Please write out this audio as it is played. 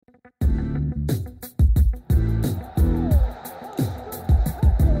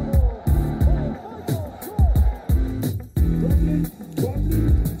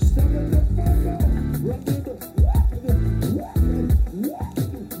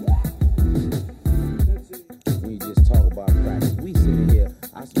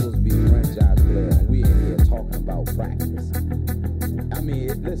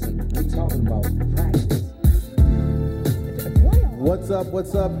up?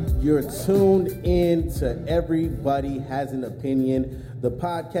 What's up? You're tuned in to Everybody Has an Opinion, the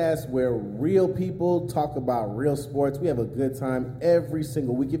podcast where real people talk about real sports. We have a good time every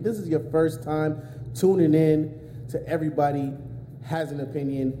single week. If this is your first time tuning in to Everybody Has an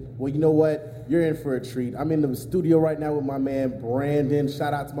Opinion, well, you know what? You're in for a treat. I'm in the studio right now with my man Brandon.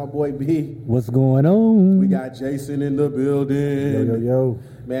 Shout out to my boy B. What's going on? We got Jason in the building. Yo.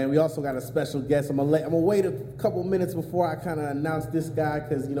 Man, we also got a special guest. I'm gonna wait a couple minutes before I kind of announce this guy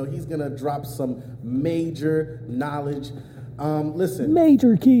because, you know, he's going to drop some major knowledge. Listen.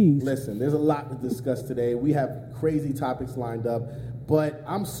 Major keys. Listen, there's a lot to discuss today. We have crazy topics lined up, but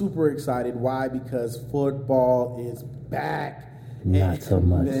I'm super excited. Why? Because football is back. Not so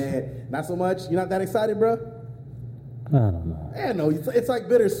much. Man, not so much? You're not that excited, bro? I don't know. I know. It's like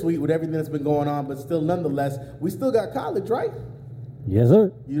bittersweet with everything that's been going on, but still, nonetheless, we still got college, right? Yes,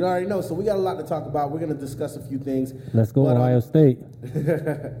 sir. You already know. So we got a lot to talk about. We're going to discuss a few things. Let's go Ohio State.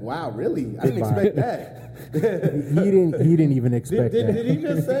 Wow, really? I didn't expect that. He didn't even expect that. Did he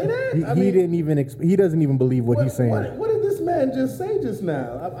just say that? He didn't even. He doesn't even believe what he's saying. What did this man just say just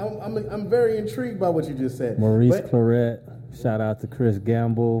now? I'm very intrigued by what you just said. Maurice Claret. Shout out to Chris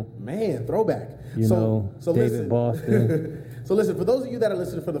Gamble. Man, throwback. So David listen. Boston. So listen, for those of you that are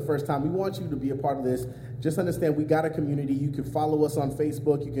listening for the first time, we want you to be a part of this. Just understand we got a community. You can follow us on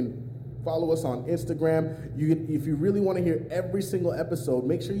Facebook. You can follow us on Instagram. If you really want to hear every single episode,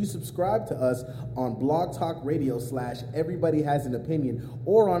 make sure you subscribe to us on Blog Talk Radio / Everybody Has an Opinion,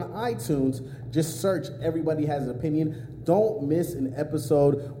 or on iTunes. Just search Everybody Has an Opinion. Don't miss an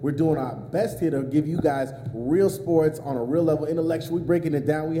episode. We're doing our best here to give you guys real sports on a real level, intellectually breaking it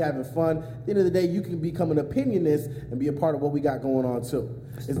down. We having fun. At the end of the day, you can become an opinionist and be a part of what we got going on too.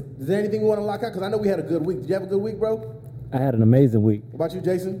 Is there anything you want to lock out? Because I know we had a good week. Did you have a good week, bro? I had an amazing week. What about you,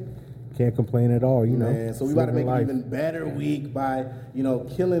 Jason? Can't complain at all, you know. Man, so we about to make an even better week by,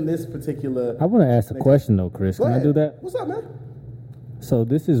 killing this particular... I want to ask a question, though, Chris. Can I do that? What's up, man? So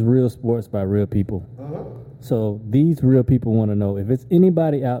this is real sports by real people. Uh-huh. So these real people want to know if it's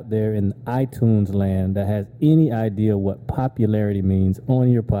anybody out there in iTunes land that has any idea what popularity means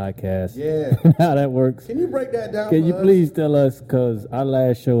on your podcast. Yeah. How that works. Can you break that down Can you us? please tell us? Because our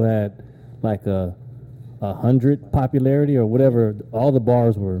last show had like a 100 popularity or whatever. All the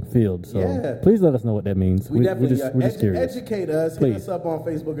bars were filled. So please let us know what that means. We definitely we're just curious. Educate us. Please. Hit us up on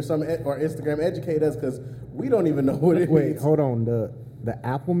Facebook or something, or Instagram. Educate us because we don't even know what it Wait, means. hold on. The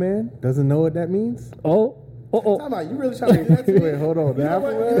Apple man doesn't know what that means? Oh. Time out. You really trying to do that to me? Wait, hold on.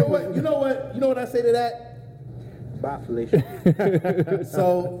 You know what I say to that? Bye, Felicia.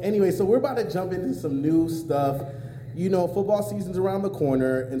 So we're about to jump into some new stuff. Football season's around the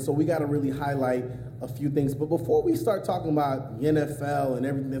corner, and so we got to really highlight a few things. But before we start talking about the NFL and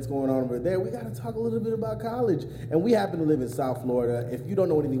everything that's going on over there, we got to talk a little bit about college. And we happen to live in South Florida. If you don't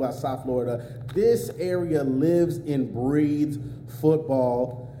know anything about South Florida, this area lives and breathes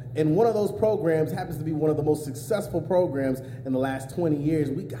football. And one of those programs happens to be one of the most successful programs in the last 20 years.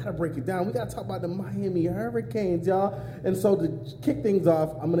 We got to break it down. We got to talk about the Miami Hurricanes, y'all. And so to kick things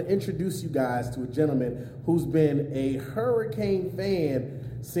off, I'm going to introduce you guys to a gentleman who's been a Hurricane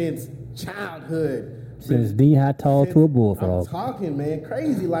fan since childhood. Since knee-high tall to a bullfrog. I'm talking, man.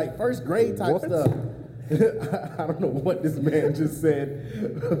 Crazy, like first grade type stuff. I don't know what this man just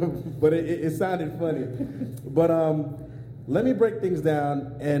said, but it sounded funny. But let me break things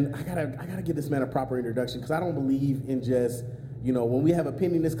down, and I gotta give this man a proper introduction because I don't believe in just, when we have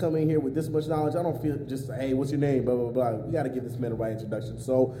opinionists coming here with this much knowledge, I don't feel just, hey, what's your name, blah, blah, blah. We gotta give this man the right introduction.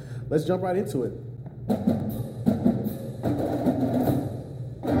 So let's jump right into it.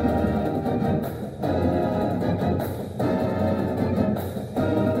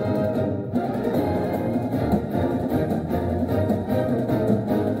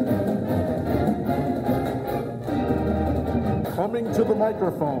 Coming to the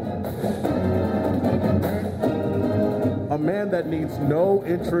microphone, a man that needs no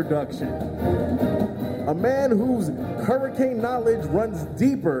introduction, a man whose hurricane knowledge runs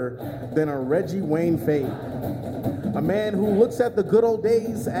deeper than a Reggie Wayne fade, a man who looks at the good old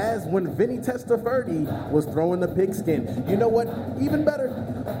days as when Vinny Testaverde was throwing the pigskin. You know what? Even better,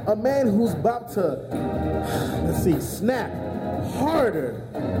 a man who's about to, snap harder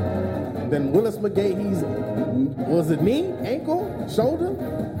than Willis McGahee's, was it knee, ankle, shoulder?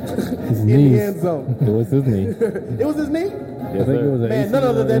 His in knees. the end zone. It was his knee. It was his knee? I think it was an Man, ACL, none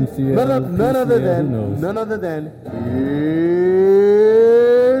other than, MCL, none other than,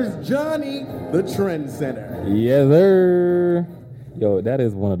 here's Johnny, the trend center. Yes, sir. Yo, that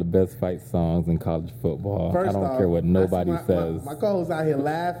is one of the best fight songs in college football. First I don't off, care what nobody says. My co-host out here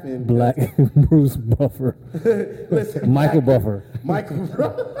laughing. Black Bruce Buffer. Listen, Michael Buffer. Michael.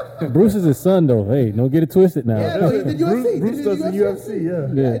 Bruce is his son, though. Hey, don't get it twisted now. Yeah, no, he did UFC. Bruce does the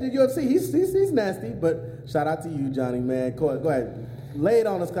UFC, Yeah, he did UFC. He's nasty, but shout out to you, Johnny, man. Go ahead. Lay it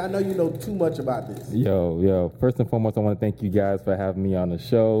on us, because I know you know too much about this. Yo. First and foremost, I want to thank you guys for having me on the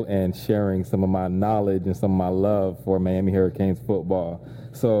show and sharing some of my knowledge and some of my love for Miami Hurricanes football.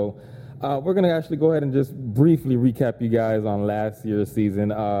 So we're going to actually go ahead and just briefly recap you guys on last year's season.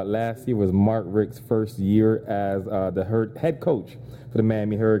 Last year was Mark Richt's first year as the head coach for the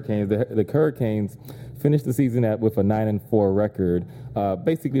Miami Hurricanes. The Hurricanes finished the season with a 9-4 record.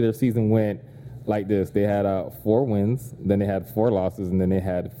 Basically, their season went like this. They had 4 wins, then they had 4 losses, and then they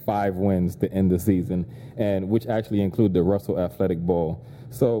had 5 wins to end the season, and which actually include the Russell Athletic Bowl.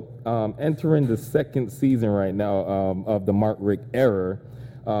 So entering the second season right now of the Mark Richt era,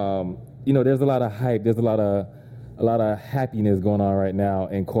 there's a lot of hype. There's a lot of happiness going on right now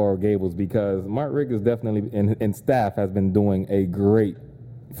in Coral Gables, because Mark Richt is definitely, and staff has been doing a great,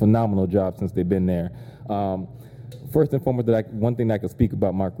 phenomenal job since they've been there. First and foremost, one thing that I could speak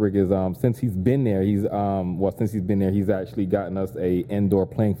about Mark Richt is since he's been there, he's actually gotten us a indoor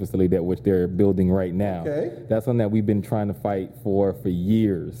playing facility which they're building right now. Okay. That's something that we've been trying to fight for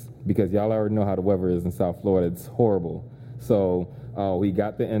years, because y'all already know how the weather is in South Florida. It's horrible. So we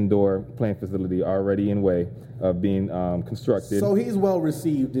got the indoor playing facility already in way of being constructed. So he's well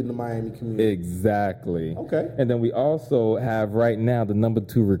received in the Miami community. Exactly. Okay. And then we also have right now the number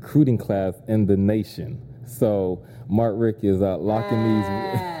 2 recruiting class in the nation. So Mark Richt is locking these.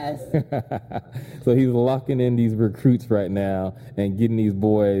 So he's locking in these recruits right now and getting these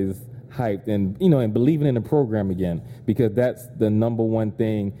boys hyped and and believing in the program again, because that's the number one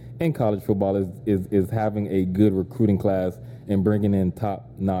thing in college football is having a good recruiting class and bringing in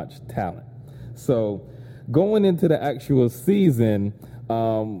top-notch talent. So going into the actual season,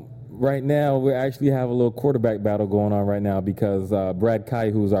 right now we actually have a little quarterback battle going on right now, because Brad Kai,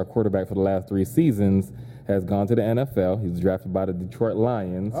 who's our quarterback for the last 3 seasons, has gone to the NFL. He was drafted by the Detroit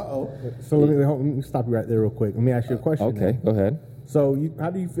Lions. So let me stop you right there real quick. Let me ask you a question. Okay, go ahead. So how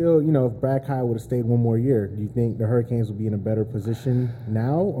do you feel, if Brad Kyle would have stayed one more year? Do you think the Hurricanes would be in a better position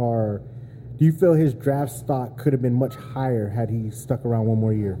now? Or do you feel his draft stock could have been much higher had he stuck around one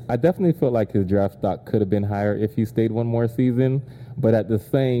more year? I definitely feel like his draft stock could have been higher if he stayed one more season. But at the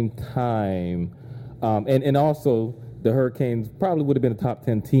same time, and also, the Hurricanes probably would have been a top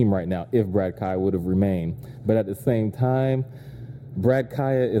 10 team right now if Brad Kaya would have remained. But at the same time, Brad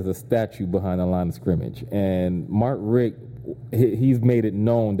Kaya is a statue behind the line of scrimmage. And Mark Richt, he's made it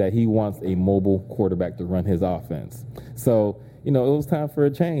known that he wants a mobile quarterback to run his offense. So, it was time for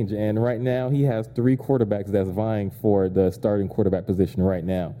a change. And right now, he has 3 quarterbacks that's vying for the starting quarterback position right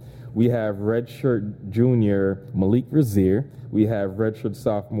now. We have redshirt junior Malik Razier. We have redshirt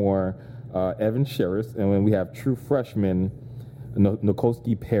sophomore Evan Sherris, and then we have true freshman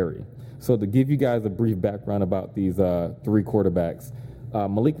Nokoski Perry. So to give you guys a brief background about these 3 quarterbacks,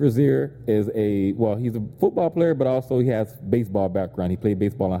 Malik Razier is he's a football player, but also he has baseball background. He played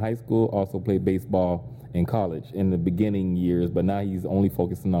baseball in high school, also played baseball in college in the beginning years, but now he's only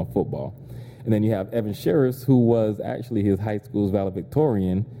focusing on football. And then you have Evan Sherris, who was actually his high school's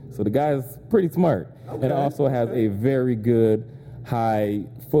valedictorian. So the guy's pretty smart, and also has a very good high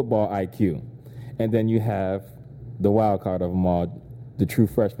football IQ. And then you have the wild card of them all, the true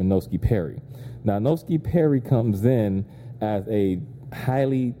freshman Nokoski Perry. Now, Nokoski Perry comes in as a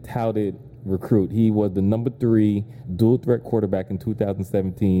highly touted recruit. He was the number 3 dual threat quarterback in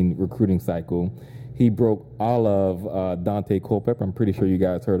 2017 recruiting cycle. He broke all of Dante Culpepper. I'm pretty sure you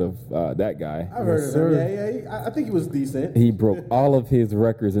guys heard of that guy. I've heard of him. Yeah. I think he was decent. He broke all of his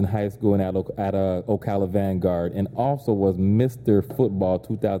records in high school and at Ocala Vanguard, and also was Mr. Football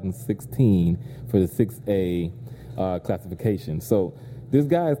 2016 for the 6A classification. So this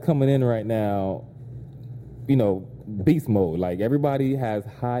guy is coming in right now, beast mode. Like, everybody has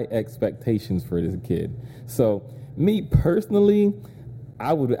high expectations for this kid. So me personally,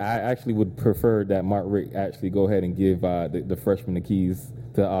 I actually would prefer that Mark Richt actually go ahead and give the freshman the keys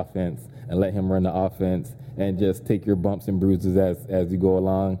to the offense and let him run the offense and just take your bumps and bruises as you go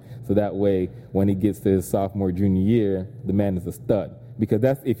along. So that way, when he gets to his sophomore, junior year, the man is a stud. Because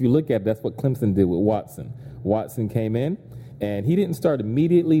if you look at it, that's what Clemson did with Watson. Watson came in, and he didn't start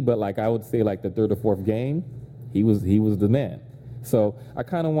immediately, but I would say the 3rd or 4th game, he was the man. So I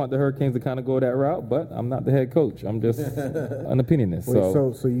kind of want the Hurricanes to kind of go that route, but I'm not the head coach. I'm just an opinionist.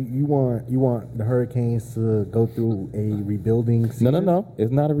 Wait, so you want the Hurricanes to go through a rebuilding season? No.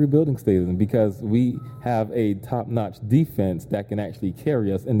 It's not a rebuilding season because we have a top-notch defense that can actually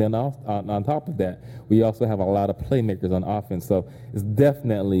carry us, and then on top of that, we also have a lot of playmakers on offense. So it's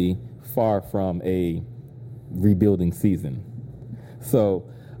definitely far from a rebuilding season. So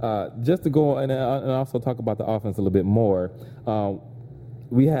just to go and also talk about the offense a little bit more,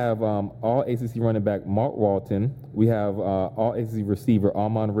 we have all ACC running back Mark Walton. We have all ACC receiver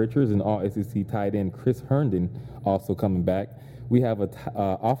Armon Richards and all ACC tight end Chris Herndon also coming back. We have an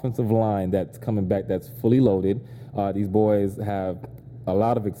offensive line that's coming back that's fully loaded. These boys have a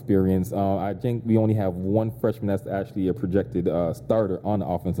lot of experience. I think we only have one freshman that's actually a projected starter on the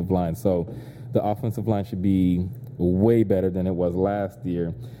offensive line. So the offensive line should be way better than it was last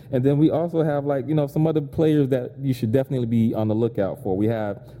year. And then we also have some other players that you should definitely be on the lookout for. We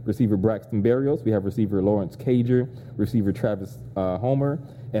have receiver Braxton Berrios, we have receiver Lawrence Cager, receiver Travis Homer,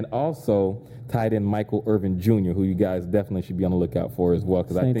 and also tight end Michael Irvin Jr., who you guys definitely should be on the lookout for as well.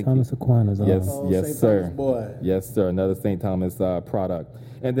 St. Thomas Aquinas. Yes, sir. Thomas boy. Yes, sir. Another St. Thomas product.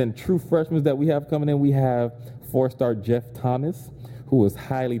 And then true freshmen that we have coming in, we have 4-star Jeff Thomas, who was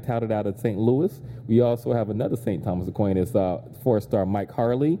highly touted out of St. Louis. We also have another St. Thomas Aquinas, 4-star Mike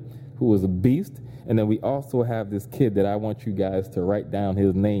Harley, who was a beast. And then we also have this kid that I want you guys to write down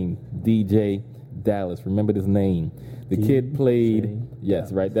his name, DJ Dallas. Remember this name. The kid played,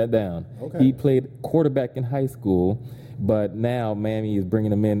 write that down. Okay. He played quarterback in high school, but now Miami is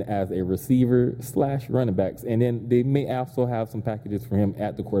bringing him in as a receiver / running backs. And then they may also have some packages for him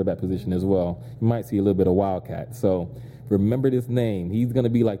at the quarterback position as well. You might see a little bit of Wildcat. So remember this name. He's going to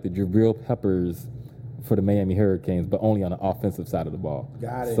be like the Jabril Peppers for the Miami Hurricanes, but only on the offensive side of the ball.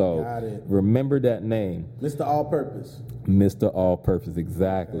 Got it. Remember that name. Mr. All-Purpose. Mr. All-Purpose,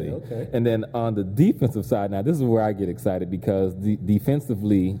 exactly. Okay. And then on the defensive side, now this is where I get excited because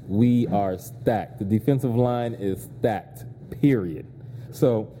defensively, we are stacked. The defensive line is stacked, period.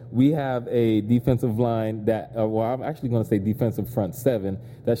 So we have a defensive line that, I'm actually going to say defensive front seven,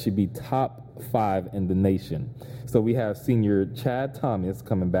 that should be top 5 in the nation. So we have senior Chad Thomas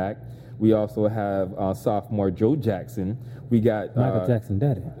coming back. We also have sophomore Joe Jackson. We got Michael Jackson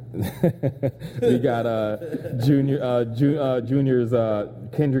daddy. We got juniors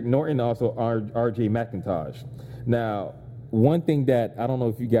Kendrick Norton, also R.J. McIntosh. Now, one thing that I don't know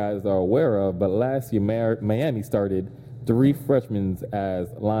if you guys are aware of, but last year Miami started 3 freshmen as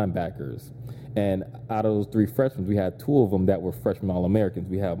linebackers. And out of those 3 freshmen, we had 2 of them that were freshman All-Americans.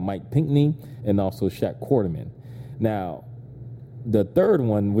 We have Mike Pinckney and also Shaq Quarterman. Now, the third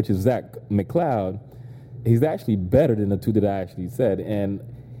one, which is Zach McLeod, he's actually better than the 2 that I actually said. And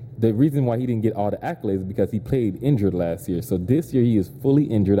the reason why he didn't get all the accolades is because he played injured last year. So this year he is fully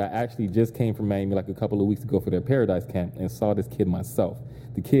injured. I actually just came from Miami like a couple of weeks ago for their Paradise Camp and saw this kid myself.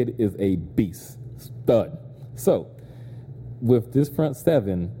 The kid is a beast, stud. So with this front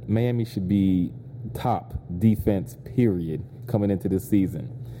 7, Miami should be top defense, period, coming into this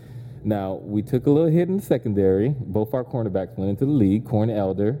season. Now, we took a little hit in the secondary. Both our cornerbacks went into the league. Corn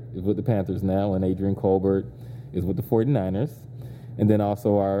Elder is with the Panthers now, and Adrian Colbert is with the 49ers. And then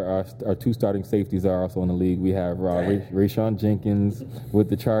also our 2 starting safeties are also in the league. We have Rayshawn Jenkins with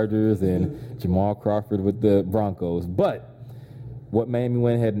the Chargers and Jamal Crawford with the Broncos. But what Miami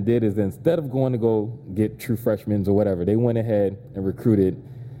went ahead and did is instead of going to go get true freshmen or whatever, they went ahead and recruited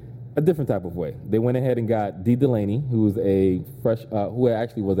a different type of way. They went ahead and got Dee Delaney, who was who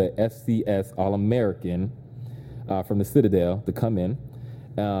actually was a FCS All-American from the Citadel to come in.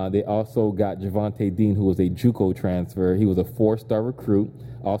 They also got Javonte Dean, who was a JUCO transfer. He was a 4-star recruit.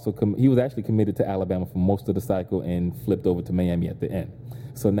 Also, he was actually committed to Alabama for most of the cycle and flipped over to Miami at the end.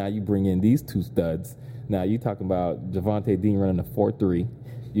 So now you bring in these 2 studs. Now you're talking about Javonte Dean running a 4.3.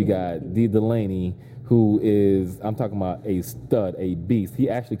 You got Dee Delaney, who is, I'm talking about a stud, a beast. He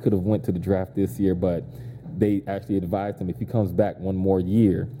actually could have went to the draft this year, but they actually advised him if he comes back one more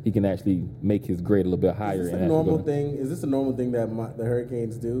year, he can actually make his grade a little bit higher. Is this a normal thing that the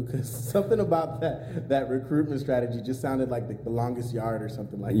Hurricanes do? Because something about that recruitment strategy just sounded like the longest yard or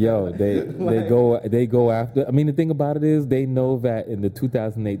something like that. Yo, they go after. I mean, the thing about it is they know that in the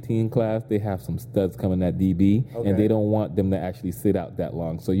 2018 class they have some studs coming at DB, and they don't want them to actually sit out that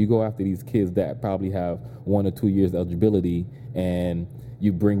long. So you go after these kids that probably have 1 or 2 years eligibility, and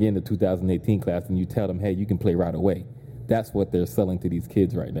you bring in the 2018 class and you tell them, hey, you can play right away. That's what they're selling to these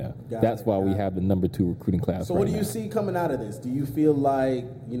kids right now. That's why we have the number 2 recruiting class. So what do you see coming out of this? Do you feel like,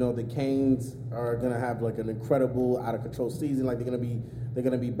 the Canes are going to have like an incredible out of control season? Like they're going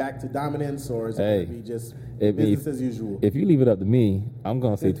to be back to dominance, or is it going to be just business as usual? If you leave it up to me, I'm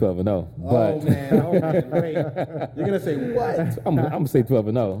going to say 12-0. Oh man, wait. You're going to say what? I'm going to say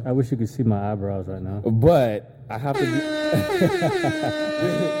 12-0. I wish you could see my eyebrows right now. But I have to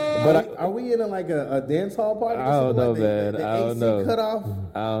Are we in a dance hall party? I don't know, man. The I don't AC know. Cut off?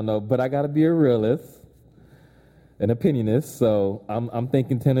 I don't know. But I got to be a realist, an opinionist. So I'm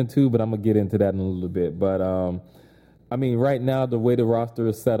thinking 10-2, but I'm gonna get into that in a little bit. But right now the way the roster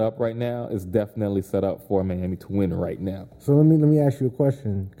is set up right now is definitely set up for Miami to win right now. So let me ask you a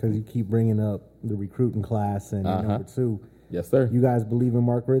question, because you keep bringing up the recruiting class and number 2. Yes, sir. You guys believe in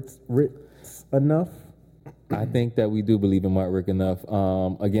Mark Ritz enough? I think that we do believe in Mark Rick enough.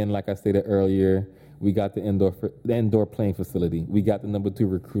 Again, like I stated earlier, we got the indoor playing facility. We got the number 2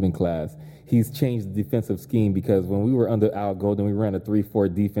 recruiting class. He's changed the defensive scheme, because when we were under Al Golden, we ran a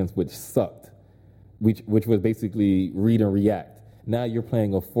 3-4 defense, which sucked, which was basically read and react. Now you're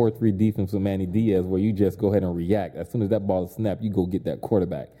playing a 4-3 defense with Manny Diaz, where you just go ahead and react. As soon as that ball is snapped, you go get that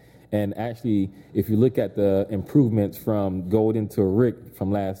quarterback. And actually, if you look at the improvements from Golden to Rick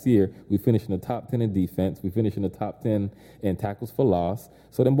from last year, we finished in the top 10 in defense. We finished in the top 10 in tackles for loss.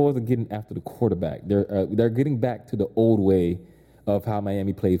 So them boys are getting after the quarterback. They're getting back to the old way of how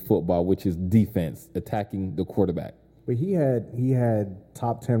Miami played football, which is defense, attacking the quarterback. But he had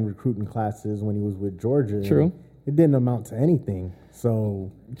top 10 recruiting classes when he was with Georgia. True. It didn't amount to anything.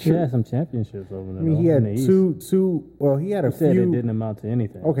 So he had some championships over there. He had two. Well, he had a few. Said it didn't amount to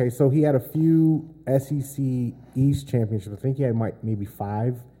anything. Okay, so he had a few SEC East championships. I think he had maybe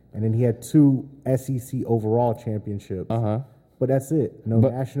 5, and then he had 2 SEC overall championships. But that's it. No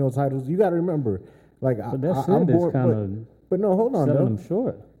national titles. You got to remember, but that's I'm bored. But no, hold on, selling them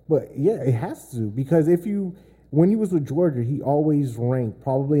short. But yeah, it has to, because when he was with Georgia, he always ranked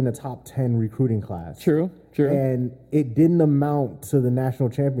probably in the top 10 recruiting class. True. And it didn't amount to the national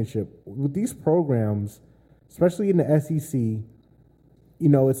championship. With these programs, especially in the SEC,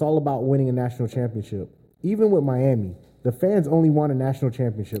 it's all about winning a national championship. Even with Miami, the fans only want a national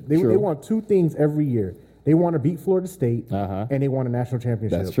championship. They want 2 things every year. They want to beat Florida State, and they want a national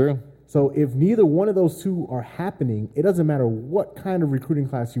championship. That's true. So if neither one of those 2 are happening, it doesn't matter what kind of recruiting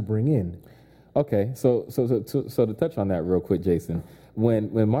class you bring in. Okay, so to touch on that real quick, Jason,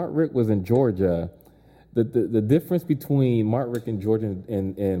 when Mark Rick was in Georgia, the difference between Mark Rick in Georgia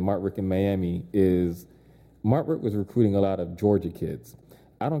and Mark Rick in Miami is Mark Rick was recruiting a lot of Georgia kids.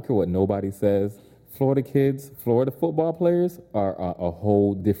 I don't care what nobody says. Florida kids, Florida football players are a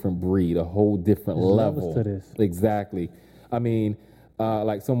whole different breed, a whole different level. To this. Exactly.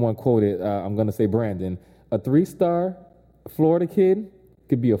 Like someone quoted, I'm going to say Brandon, a 3-star Florida kid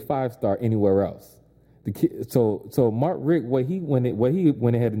could be a 5-star anywhere else. The kid, so Mark Rick, what he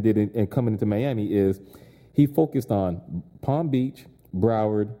went ahead and did and coming into Miami is he focused on Palm Beach,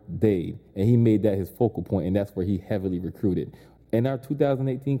 Broward, Dade, and he made that his focal point, and that's where he heavily recruited. In our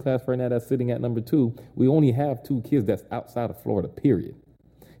 2018 class right now that's sitting at number 2, we only have 2 kids that's outside of Florida, period.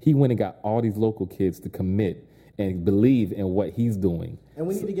 He went and got all these local kids to commit and believe in what he's doing. And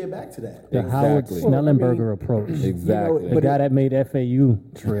we need to get back to that. The Howard Snellenberger approach. Exactly. The guy that made FAU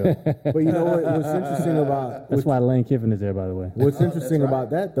trill. But you know what's interesting about... That's why Lane Kiffin is there, by the way. What's interesting about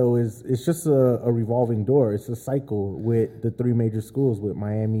that, though, is it's just a revolving door. It's a cycle with the 3 major schools, with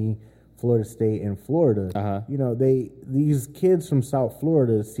Miami, Florida State, and Florida. These kids from South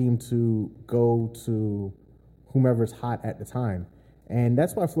Florida seem to go to whomever's hot at the time. And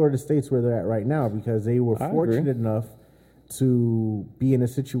that's why Florida State's where they're at right now, because they were fortunate enough to be in a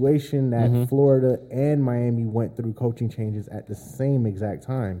situation that Florida and Miami went through coaching changes at the same exact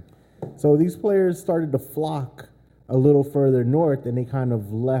time. So these players started to flock a little further north, and they kind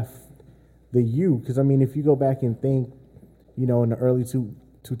of left the U. Because, if you go back and think, in the early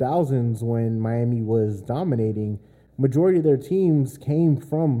 2000s when Miami was dominating, majority of their teams came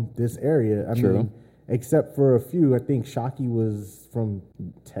from this area. I mean, except for a few. I think Shockey was from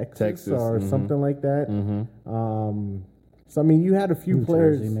Texas or something like that. So you had a few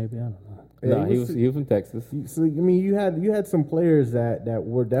players. Jersey, maybe, I don't know. No, he was from Texas. So you had some players that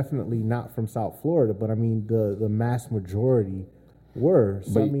were definitely not from South Florida, but the mass majority were.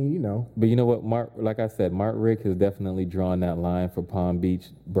 So But you know what, Mark? Like I said, Mark Rick has definitely drawn that line for Palm Beach,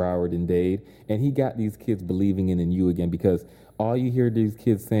 Broward, and Dade, and he got these kids believing in the U again, because all you hear these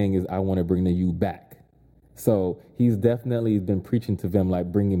kids saying is, "I want to bring the U back." So he's definitely been preaching to them,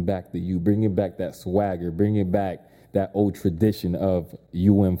 like, bringing back the U, bringing back that swagger, bringing back that old tradition of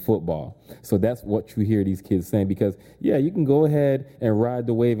UM football. So that's what you hear these kids saying, because, yeah, you can go ahead and ride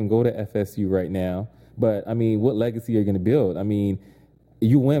the wave and go to FSU right now, but, I mean, what legacy are you going to build? I mean,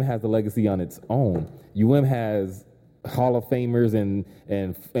 UM has a legacy on its own. UM has Hall of Famers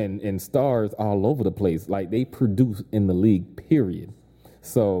and stars all over the place. Like, they produce in the league, period.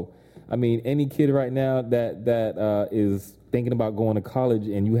 So, I mean, any kid right now that is thinking about going to college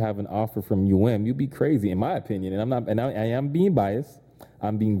and you have an offer from UM, you'd be crazy, in my opinion. And I am being biased.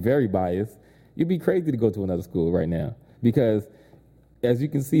 I'm being very biased. You'd be crazy to go to another school right now, because as you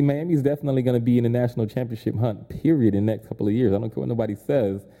can see, Miami's definitely going to be in the national championship hunt, period, in the next couple of years. I don't care what nobody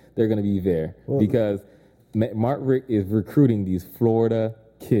says, they're going to be there, because Mark Richt is recruiting these Florida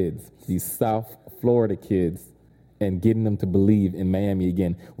kids, these South Florida kids, and getting them to believe in Miami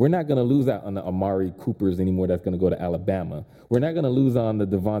again. We're not going to lose out on the Amari Coopers anymore that's going to go to Alabama. We're not going to lose on the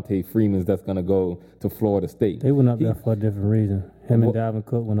Devontae Freemans that's going to go to Florida State. They went up there for a different reason. Him and Dalvin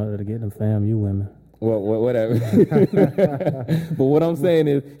Cook went up there to get them FAMU women. Well, whatever. But what I'm saying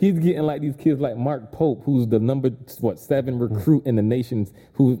is, he's getting like these kids like Mark Pope, who's the number 7 recruit in the nation,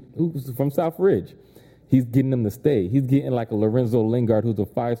 who's from South Ridge. He's getting them to stay. He's getting like a Lorenzo Lingard, who's a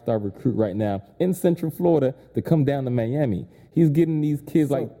 5-star recruit right now in Central Florida, to come down to Miami. He's getting these kids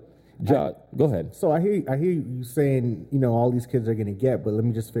go ahead. So I hear you saying, all these kids are going to get, but let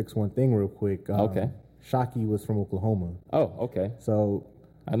me just fix one thing real quick. Okay. Shockey was from Oklahoma. Oh, okay. So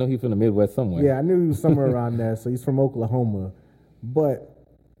I know he's from the Midwest somewhere. Yeah, I knew he was somewhere around there. So he's from Oklahoma. But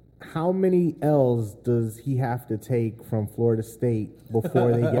how many L's does he have to take from Florida State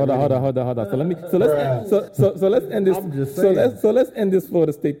before they get Hold on. So let's end this. I'm just saying. So let's end this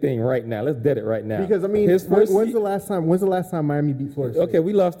Florida State thing right now. Let's dead it right now. Because I mean, when's the last time Miami beat Florida State? Okay,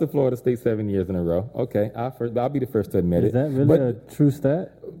 we lost to Florida State 7 years in a row. Okay, I'll be the first to admit it. Is that really a true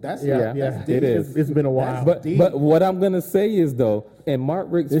stat? That's it is. It's been a while. But what I'm gonna say is, though, in Mark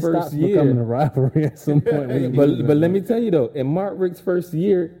Richt's first year, becoming a rivalry at some point. but let me tell you though, in Mark Richt's first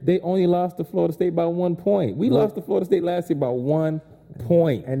year, they only lost to Florida State by 1 point. We lost to Florida State last year by 1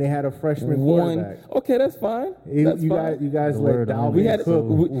 point, and they had a freshman quarterback. Okay, that's fine. You guys let Dalvin Cook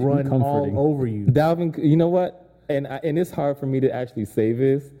run all over you. Dalvin, you know what? And it's hard for me to actually say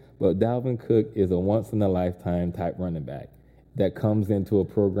this, but Dalvin Cook is a once in a lifetime type running back that comes into a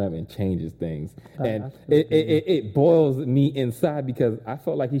program and changes things. And it boils me inside, because I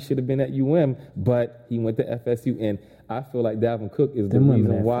felt like he should have been at UM, but he went to FSU, and I feel like Dalvin Cook is the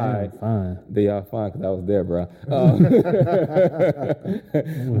reason why they are fine, because I was there, bro.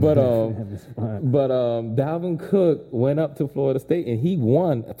 But Dalvin Cook went up to Florida State, and he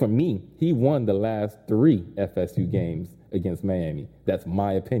won the last 3 FSU games against Miami. That's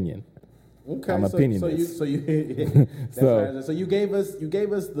my opinion. Okay, I'm so you gave us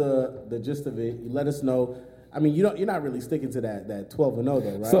the gist of it. You let us know. I mean, you're not really sticking to that 12-0 though,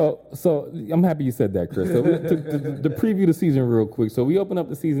 right? So I'm happy you said that, Chris. So to preview the season real quick. So we open up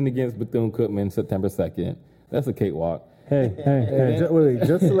the season against Bethune-Cookman September 2nd. That's a cakewalk. Hey.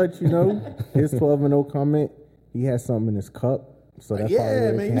 Just to let you know, his 12-0 comment, he has something in his cup. So that's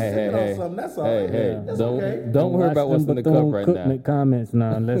man, you sipping on something. That's all. That's okay. Don't worry about what's in the cup right now. Comments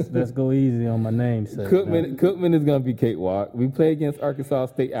now. Let's go easy on my namesake. Cookman is going to be cakewalk. We play against Arkansas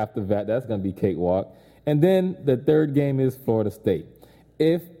State after that. That's going to be cakewalk. And then the third game is Florida State.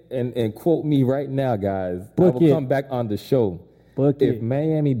 And quote me right now, guys. I will come back on the show. If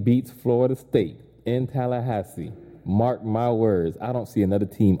Miami beats Florida State in Tallahassee, mark my words, I don't see another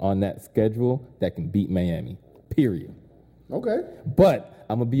team on that schedule that can beat Miami. Period. Okay. But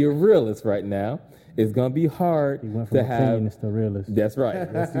I'm going to be a realist right now. It's going to be hard to have. To realist. That's right.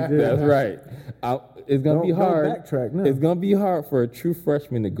 That's right. It's going to be hard. Backtrack now. It's going to be hard for a true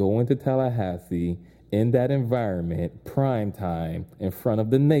freshman to go into Tallahassee in that environment, prime time, in front of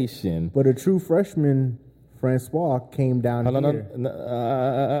the nation. But a true freshman, Francois, came down here.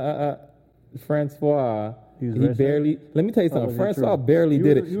 Francois. He barely. Let me tell you something. Francois barely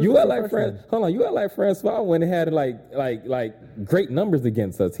did it. You act like Francois went and had like great numbers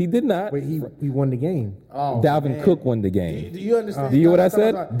against us. He did not. Wait, he won the game. Oh, Dalvin Cook won the game. Do you understand? Do you hear what I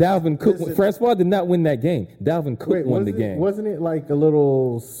said? Dalvin Cook. Francois did not win that game. Dalvin Cook won the game. Wasn't it like a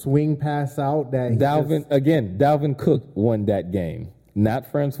little swing pass out that Dalvin Cook won that game.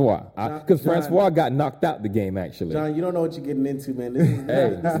 Not Francois. Because Francois got knocked out the game, actually. John, you don't know what you're getting into, man.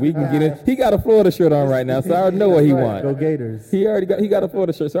 We can get in. He got a Florida shirt on right now, so I already know what he wants. Go Gators. He got a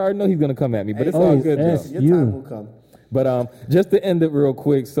Florida shirt, so I already know he's going to come at me, but it's all good, though. Your time will come. But just to end it real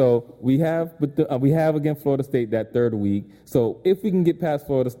quick, so we have against Florida State that third week. So if we can get past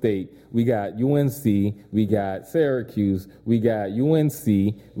Florida State, we got UNC, we got Syracuse, we got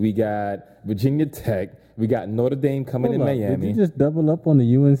UNC, we got Virginia Tech, We got Notre Dame coming in Miami. Did you just double up on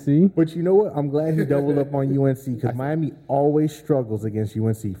the UNC? But you know what? I'm glad he doubled up on UNC because Miami always struggles against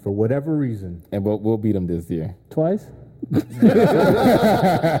UNC for whatever reason. And we'll beat them this year. Twice?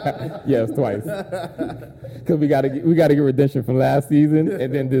 Yes, twice. Because we got to get redemption from last season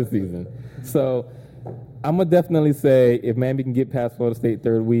and then this season. So I'm gonna definitely say if Miami can get past Florida State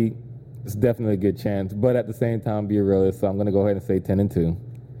third week, it's definitely a good chance. But at the same time, be a realist. So I'm gonna go ahead and say 10-2.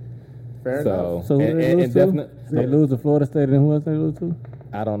 Fair enough. So who they lose to? They lose to Florida State, and who else they lose to?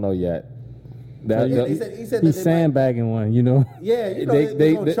 I don't know yet. He said he's sandbagging one, you know. Yeah,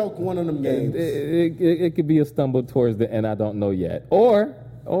 they gonna choke one of them games. It could be a stumble towards the end. I don't know yet. Or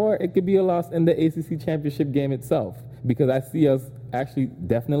it could be a loss in the ACC championship game itself, because I see us actually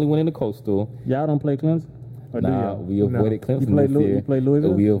definitely winning the Coastal. Y'all don't play Clemson? Nah, we avoided Clemson this year. You play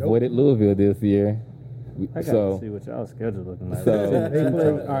Louisville? We avoided Louisville this year. I got to see what y'all schedule looking like.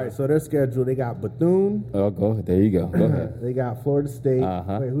 All right, so their schedule, they got Bethune. Oh, there you go. Go ahead. They got Florida State.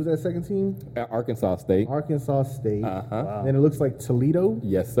 Uh-huh. Wait, who's that second team? Arkansas State. Arkansas State. Uh-huh. Wow. Then it looks like Toledo.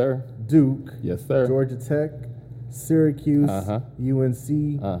 Yes, sir. Duke. Yes, sir. Georgia Tech. Syracuse,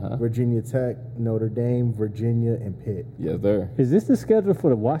 UNC, Virginia Tech, Notre Dame, Virginia, and Pitt. Yes, sir. Is this the schedule for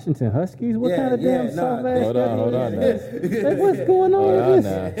the Washington Huskies? What kind of damn soft ass? Hold on. Hey, what's going on with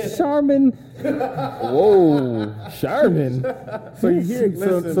this? Charmin. Whoa, Charmin. So you hear?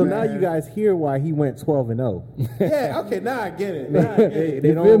 So now you guys hear why he went 12-0. Yeah. Okay. Now I get it.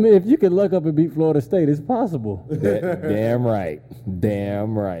 You feel me? If you can luck up and beat Florida State, it's possible. Damn right.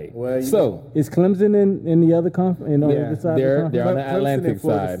 Well, is Clemson in the other conference? They're on the Atlantic and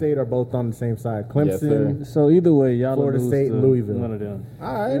Florida side. State are both on the same side. Clemson. Yes, so either way, y'all Florida lose State, to Louisville. One of them.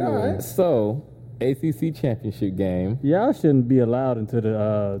 All right. So ACC championship game. Y'all shouldn't be allowed into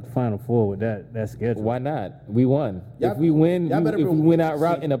the Final Four with that schedule. Why not? We won. If we win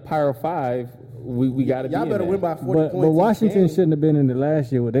outright in a Power 5, we got to be. Y'all better win by 40 points. But Washington shouldn't have been in the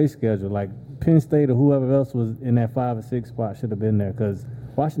last year with their schedule. Like Penn State or whoever else was in that 5 or 6 spot should have been there, because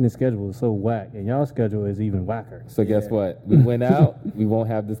Washington's schedule is so whack, and y'all's schedule is even whacker. So guess what? We went out. We won't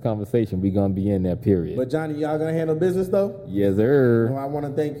have this conversation. We're going to be in there, period. But, Johnny, y'all going to handle business, though? Yes, sir. Well, I want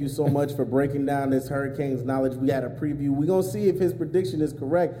to thank you so much for breaking down this Hurricanes knowledge. We had a preview. We're going to see if his prediction is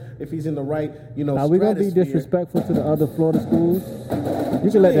correct, if he's in the right, Are we going to be disrespectful to the other Florida schools?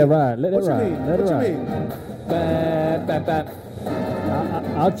 You can let that ride. Let it ride. Let it ride.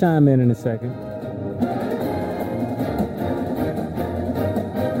 I'll chime in a second.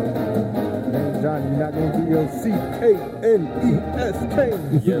 Johnny, you're not going to do your CKNESK.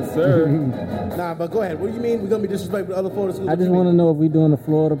 Yes, sir. Nah, but go ahead. What do you mean we're going to be disrespectful to other Florida schools? I just want to know if we're doing the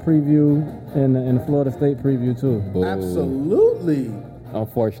Florida preview and the Florida State preview, too. Ooh. Absolutely.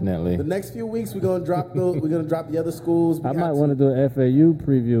 Unfortunately. The next few weeks, we're going to drop the other schools. I might want to do an FAU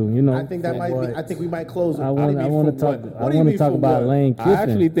preview, you know. I think that might be. I think we might close it. I want to talk about Lane Kiffin. I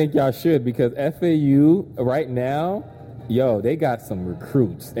actually think y'all should, because FAU right now, they got some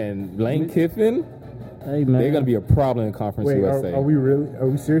recruits, and Lane Kiffin, hey man, they're gonna be a problem in Conference USA. Are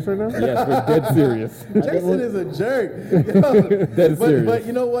we serious right now? Yes, we're dead serious. Jason is a jerk. Dead serious. But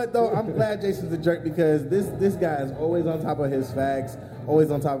you know what though? I'm glad Jason's a jerk, because this guy is always on top of his facts,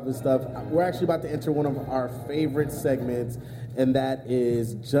 always on top of his stuff. We're actually about to enter one of our favorite segments, and that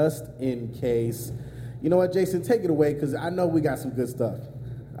is Just In Case. You know what, Jason? Take it away, because I know we got some good stuff.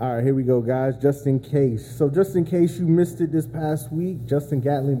 All right, here we go, guys. Just in case. So just in case you missed it this past week, Justin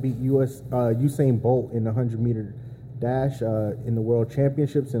Gatlin beat Usain Bolt in the 100-meter dash in the World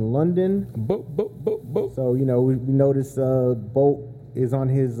Championships in London. So, we noticed Bolt is on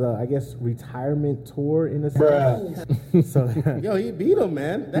his, retirement tour in a sense. So, he beat him,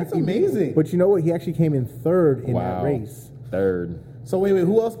 man. That's amazing. But you know what? He actually came in third in that race. Third. So, wait,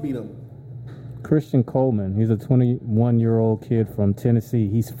 who else beat him? Christian Coleman. He's a 21-year-old kid from Tennessee.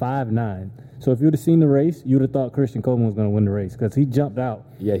 He's 5'9". So if you'd have seen the race, you'd have thought Christian Coleman was going to win the race, because he jumped out.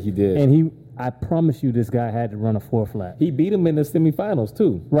 Yeah, he did. And I promise you, this guy had to run a 4 flat. He beat him in the semifinals,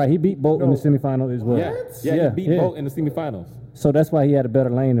 too. Right, he beat Bolt in the semifinals as well. Yeah, he beat Bolt in the semifinals. So that's why he had a better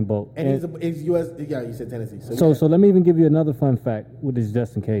lane than Bolt. And he's U.S. Yeah, you said Tennessee. So let me even give you another fun fact with this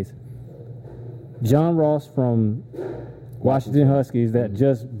just in case. John Ross from Washington Huskies that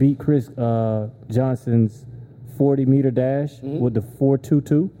just beat Chris Johnson's 40-meter dash with the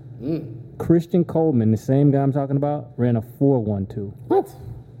 4.22. Christian Coleman, the same guy I'm talking about, ran a 4.12. What?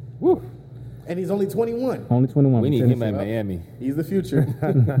 Woo. And he's only 21. Only 21. We need him at Miami. He's the future.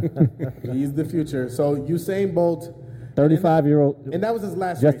 He's the future. So Usain Bolt, 35-year-old And that was his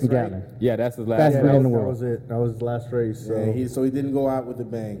last Justin race, right? Gatlin. Yeah, that's his last Fastest race. man in the that world. was it. That was his last race. So. Yeah, so he didn't go out with a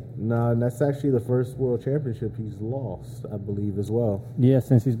bang. No, and that's actually the first world championship he's lost, I believe, as well. Yeah,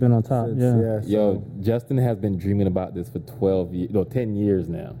 since he's been on top. Since- Yo, Justin has been dreaming about this for 10 years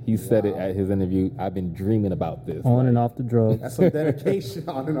now. He said it at his interview. I've been dreaming about this. On and off the drugs. That's some dedication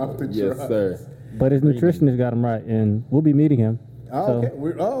on and off the Yes, drugs. sir. But his nutritionist got him right, and we'll be meeting him. Oh, So,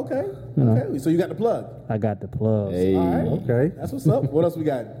 okay. Okay. You know. Okay. So you got the plug. I got the plugs. Hey. All right. Okay. That's what's up. What else we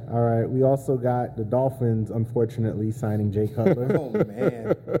got? All right. We also got the Dolphins, unfortunately, signing Jay Cutler. Oh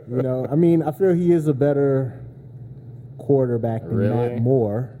man. You know, I mean, I feel he is a better quarterback than Really? Matt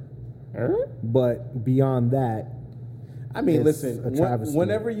Moore. Huh? But beyond that, I mean, It's listen. a travesty.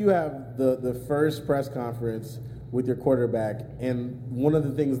 Whenever you have the first press conference with your quarterback, and one of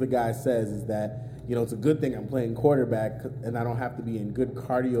the things the guy says is that, you know, it's a good thing I'm playing quarterback and I don't have to be in good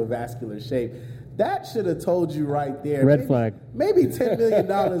cardiovascular shape. That should have told you right there. Red flag. Maybe $10 million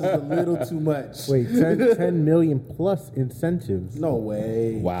is a little too much. wait, 10 million plus incentives. No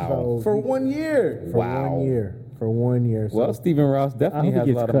way. Wow. So- For 1 year. For Wow. 1 year. For 1 year. So Well, Stephen Ross definitely I hope has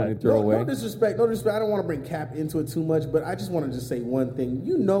he a lot gets of money to cut. throw away. No disrespect. I don't want to bring Cap into it too much, but I just want to just say one thing.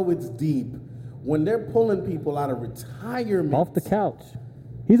 You know it's deep when they're pulling people out of retirement. Off the couch.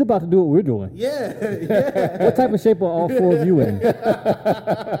 He's about to do what we're doing. Yeah, yeah. What type of shape are all four of you in?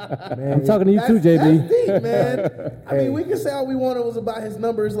 man, I'm talking to you too, JB. That's deep, man. I mean, we can say all we wanted was about his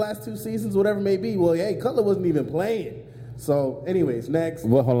numbers last 2 seasons, whatever it may be. Well, hey, Cutler wasn't even playing. So, anyways, next.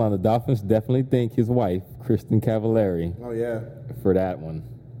 Well, hold on. The Dolphins definitely thank his wife, Kristen Cavallari, Oh, yeah. for that one.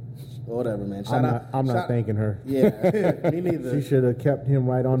 Whatever, man. I'm not thanking her. Yeah, me neither. She should have kept him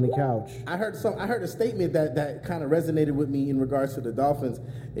right on the couch. I heard a statement that kind of resonated with me in regards to the Dolphins.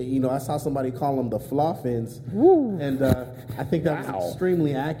 You know, I saw somebody call them the Flawfins, and I think that was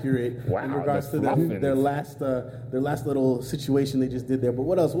extremely accurate Wow, in regards the to Flawfins. their last little situation they just did there. But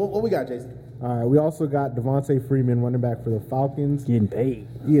what else? What we got, Jason? All right, we also got Devontae Freeman, running back for the Falcons. Getting paid.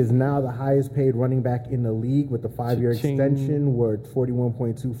 He is now the highest paid running back in the league with a 5-year Cha-ching. extension worth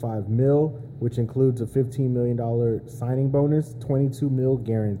 $41.25 million, which includes a $15 million signing bonus, $22 million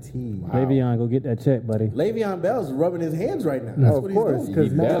guaranteed. Le'Veon, go get that check, buddy. Le'Veon Bell's rubbing his hands right now. That's Of what course, he's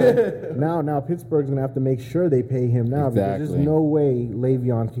doing. because now Pittsburgh's gonna have to make sure they pay him now because Exactly. there's no way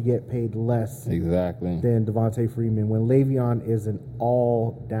Le'Veon could get paid less Exactly. than Devontae Freeman when Le'Veon is an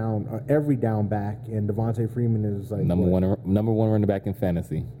all down, every down back, and Devontae Freeman is like Number what? one running back in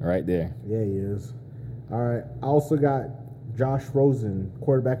fantasy, right there. Yeah, he is. All right. I also got Josh Rosen,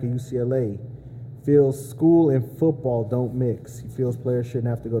 quarterback of UCLA. Feels school and football don't mix. He feels players shouldn't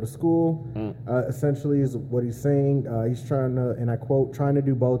have to go to school. Essentially, is what he's saying. He's trying to, and I quote, trying to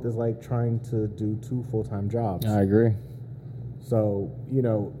do both is like trying to do 2 full-time jobs. I agree. So, you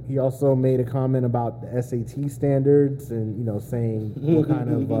know, he also made a comment about the SAT standards and, you know, saying what kind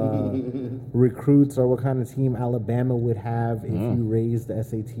of recruits or what kind of team Alabama would have if you raised the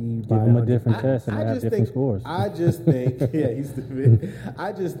SAT by Give them a 100. different test and they have different scores. I just think, yeah, he's stupid.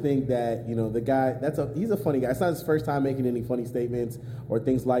 I just think that, you know, the guy, he's a funny guy. It's not his first time making any funny statements or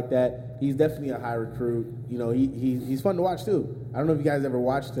things like that. He's definitely a high recruit. You know, he's fun to watch too. I don't know if you guys ever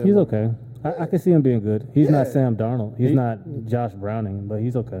watched him. He's okay. I can see him being good. He's not Yeah. Sam Darnold. He's not Josh Browning, but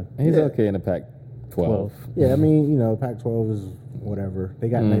he's okay. He's Yeah. okay in the Pac-12. Yeah, I mean, you know, Pac-12 is whatever. They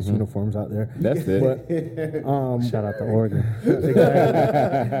got nice uniforms out there. That's it. But Shout out to Oregon.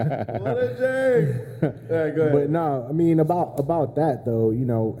 What a jerk. All right, go ahead. But no, I mean about that though, you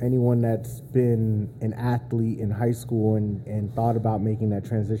know, anyone that's been an athlete in high school and thought about making that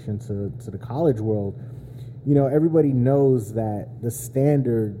transition to the college world, you know, everybody knows that the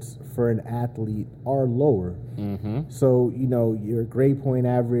standards for an athlete are lower. So, you know, your grade point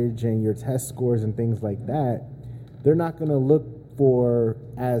average and your test scores and things like that, they're not going to look for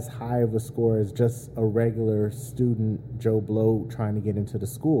as high of a score as just a regular student, Joe Blow, trying to get into the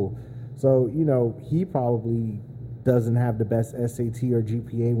school. So, you know, he probably doesn't have the best SAT or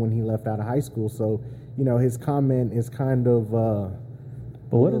GPA when he left out of high school. So, you know, his comment is kind of...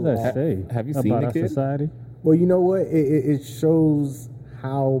 But what does that say have you about seen the our kid? society? Well, you know what? It shows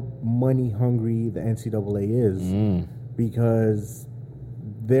how money hungry the NCAA is because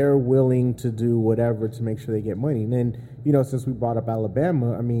they're willing to do whatever to make sure they get money. And then, you know, since we brought up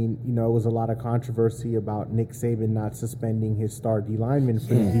Alabama, I mean, you know, it was a lot of controversy about Nick Saban not suspending his star D lineman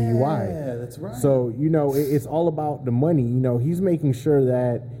for the DUI. Yeah, that's right. So, you know, it's all about the money. You know, he's making sure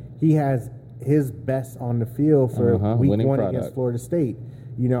that he has his best on the field for week winning 1 product. against Florida State.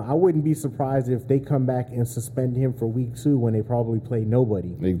 You know, I wouldn't be surprised if they come back and suspend him for week 2 when they probably play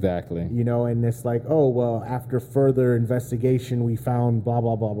nobody. Exactly. You know, and it's like, oh, well, after further investigation, we found blah,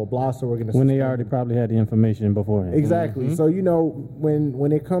 blah, blah, blah, blah, so we're going to When they already probably had the information beforehand. Exactly. So, you know,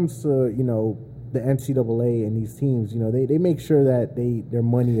 when it comes to, you know, the NCAA and these teams, you know, they make sure that their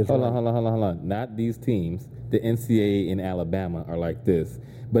money is Hold on. Not these teams. The NCAA in Alabama are like this.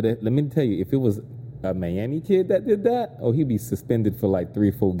 But let me tell you, if it was a Miami kid that did that, he'd be suspended for like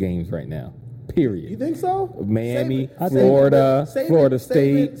 3-4 games right now. Period. You think so? Miami, Florida, Florida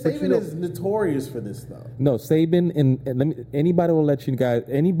State. Saban is notorious for this, though. No, Saban and anybody will let you guys.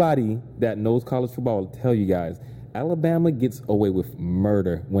 Anybody that knows college football will tell you guys. Alabama gets away with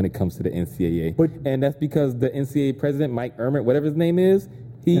murder when it comes to the NCAA, and that's because the NCAA president, Mike Emmert, whatever his name is,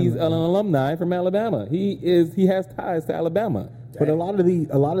 he's an alumni from Alabama. He has ties to Alabama. But a lot of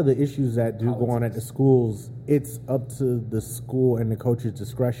the issues that do go on at the schools, it's up to the school and the coach's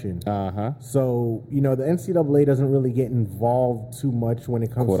discretion. So, you know, the NCAA doesn't really get involved too much when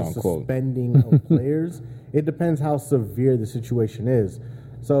it comes Quote, to unquote. suspending of players. It depends how severe the situation is.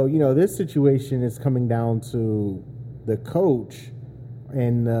 So, you know, this situation is coming down to the coach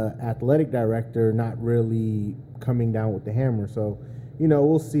and the athletic director not really coming down with the hammer. So, you know,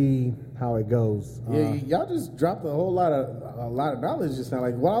 we'll see how it goes. Yeah, y'all just dropped a lot of knowledge just now.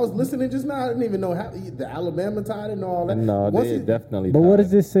 Like when I was listening just now, I didn't even know how the Alabama tied and all that. No, they definitely. But what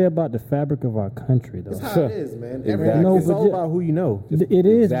does this say about the fabric of our country, though? That's how it is, man. Exactly. It's all about who you know. It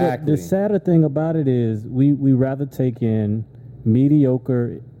is, Exactly. but the sadder thing about it is we rather take in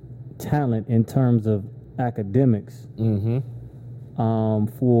mediocre talent in terms of academics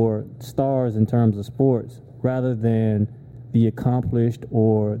for stars in terms of sports rather than the accomplished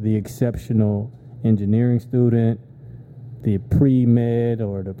or the exceptional engineering student, the pre-med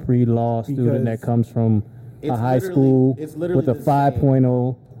or the pre-law student that comes from a high school with a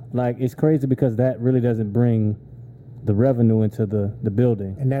 5.0. Like, it's crazy because that really doesn't bring the revenue into the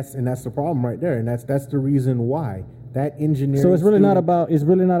building. And that's the problem right there. And that's the reason why. That engineering. So it's really not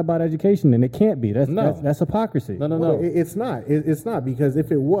about education, and it can't be. That's hypocrisy. No. Well, it's not. It's not, because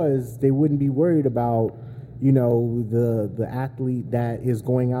if it was, they wouldn't be worried about, you know, the athlete that is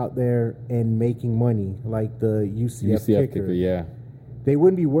going out there and making money, like the UCF kicker. Yeah. They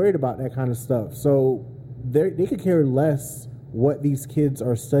wouldn't be worried about that kind of stuff. So they could care less what these kids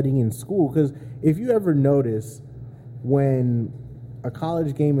are studying in school. Because if you ever notice, when a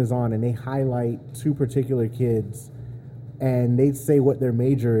college game is on and they highlight two particular kids and they say what their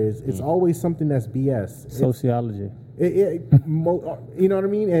major is, it's always something that's BS. Sociology. You know what I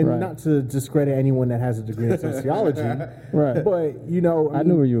mean? And Right. not to discredit anyone that has a degree in sociology. Right. But, you know, I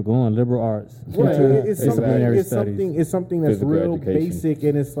knew where you were going. Liberal arts. right, it's Interdisciplinary studies. something that's Physical real education. basic,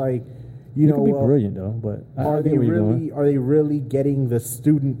 and it's like, You know, could be well, brilliant though, but I are get they where you're going. really getting the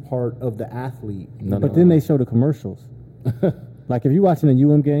student part of the athlete? But then they show the commercials. Like if you're watching a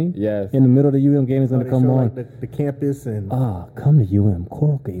UM game, Yes. in the middle of the UM game is going They to come show, on. like, the campus and Come to UM,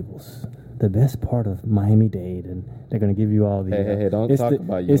 Coral Gables, the best part of Miami-Dade, and they're going to give you all the. Hey, don't it's talk the,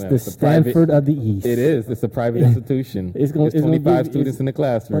 about It's UM. the It's a private- Stanford of the East. It is. It's a private institution. It's gonna 25 give- students in the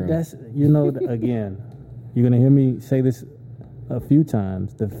classroom. But that's again, you're going to hear me say this a few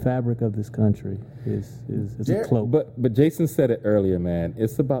times. The fabric of this country is a cloak. But Jason said it earlier, man.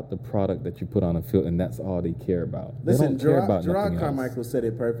 It's about the product that you put on the field, and that's all they care about. Listen, they don't care about Gerard nothing else. Carmichael said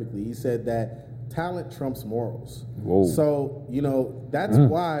it perfectly. He said that talent trumps morals. Whoa. So, you know, that's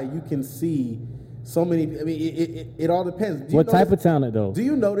why you can see so many. I mean, it all depends. Do you What type notice- of talent, though? Do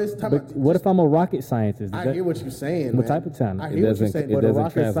you notice? But what if I'm a rocket scientist? I hear what you're saying. What man. type of talent? I It hear what you're doesn't- saying. it But doesn't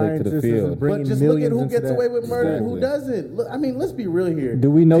rocket translate to the scientist field. isn't bringing just look at millions who into gets that. away with murder and who Exactly. doesn't. Look, I mean, let's be real here. Do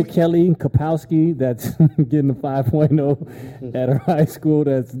we know Kelly Kapowski that's getting a 5.0 at her high school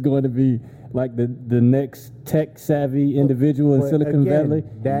that's going to be like the next tech-savvy individual in But Silicon again, Valley?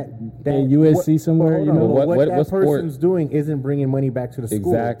 that at USC somewhere, hold you on, know? but What what that sport- person's doing isn't bringing money back to the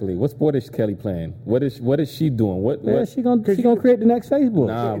school. Exactly. What sport is Kelly playing? What is she doing? What? Yeah, she gonna create the next Facebook.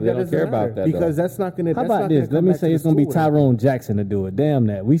 Nah, That they don't doesn't care matter, about that. because though. that's not going to. How about this? Let me say it's gonna be Tyrone Jackson to do it. Damn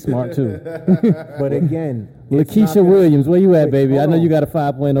that, we smart too. But again, it's not Lakeisha gonna- Williams, where you at, Wait, baby? I hold know on. you got a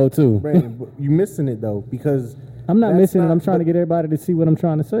 5.0 too. Brandon, but you're missing it though, because I'm not that's missing it. not- I'm trying to but- get everybody to see what I'm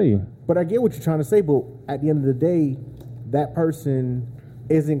trying to say. But I get what you're trying to say. But at the end of the day, that person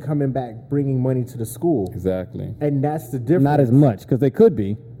isn't coming back bringing money to the school, Exactly. and that's the difference. Not as much because they could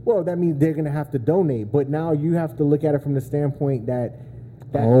be. Well, that means they're going to have to donate. But now you have to look at it from the standpoint that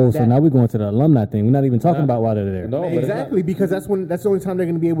So now we're going to the alumni thing. We're not even talking about why they're there. No, but Exactly, because that's the only time they're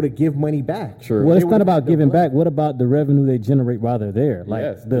going to be able to give money back. Sure. Well, They it's not would about have giving the back. What about the revenue they generate while they're there? Like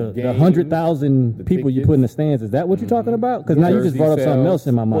Yes, the the 100,000 the people you tickets. put in the stands. Is that what you're talking about? Because now you just Jersey brought up something sales. else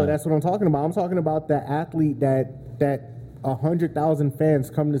in my mind. Well, that's what I'm talking about. I'm talking about the athlete that 100,000 fans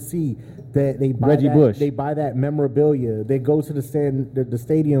come to see. That they buy Reggie Bush. They buy that memorabilia. They go to the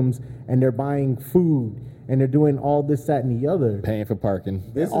stadiums and they're buying food and they're doing all this, that, and the other. paying for parking.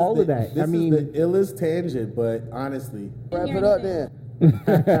 All of that. This I mean, is the illest tangent, but honestly, wrap it up then.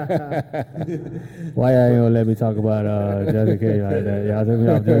 Why y'all ain't gonna let me talk about Justin Case like that? Y'all took me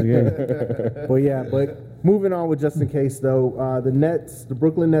off Justin Case. but moving on with just in case though, the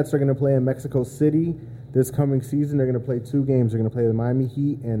Brooklyn Nets are going to play in Mexico City this coming season. They're going to play 2 games. They're going to play the Miami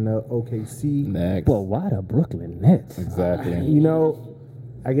Heat and the OKC. Next. Well, why the Brooklyn Nets? Exactly. You know,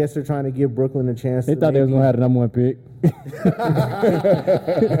 I guess they're trying to give Brooklyn a chance. They thought they was gonna have the number 1 pick.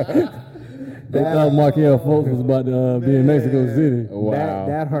 They thought Markel Fultz was about to be in Mexico City. Wow.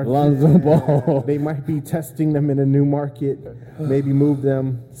 That hard. Lonzo Ball. They might be testing them in a new market. Maybe move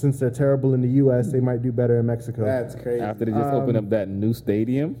them since they're terrible in the U.S. They might do better in Mexico. That's crazy. After they just opened up that new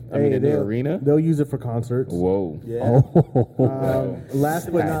stadium, a new arena. They'll use it for concerts. Whoa. Yeah. Last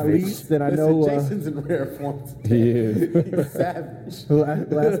but not least, and I Listen, know Jason's in rare form He today. is. He's savage.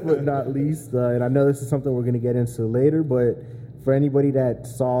 last but not least, and I know this is something we're going to get into later, but for anybody that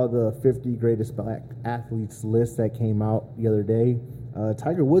saw the 50 greatest black athletes list that came out the other day,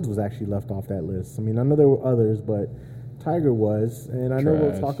 Tiger Woods was actually left off that list. I mean, I know there were others, but Tiger was, and I know we'll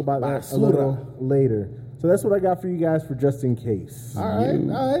Trash. talk about that a Basura. little later. So that's what I got for you guys for just in case. All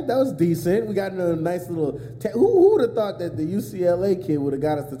right, that was decent. We got into a nice little. Who would have thought that the UCLA kid would have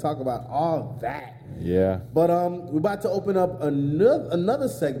got us to talk about all that? Yeah. But we're about to open up another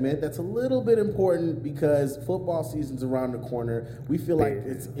segment that's a little bit important because football season's around the corner. We feel like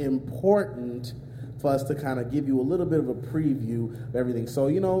it's important for us to kind of give you a little bit of a preview of everything. So,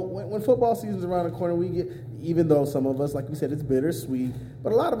 you know, when football season's around the corner, we get, even though some of us, like we said, it's bittersweet,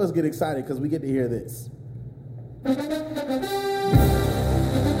 but a lot of us get excited because we get to hear this.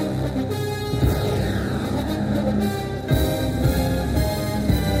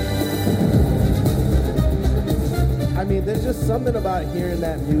 I mean, there's just something about hearing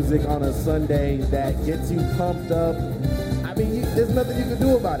that music on a Sunday that gets you pumped up. I mean, there's nothing you can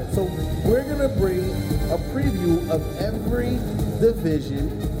do about it. So we're going to bring a preview of every division,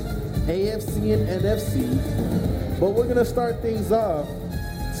 AFC and NFC. But we're going to start things off,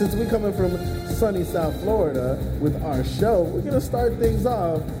 since we're coming from sunny South Florida with our show, we're going to start things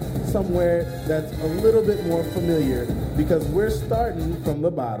off somewhere that's a little bit more familiar because we're starting from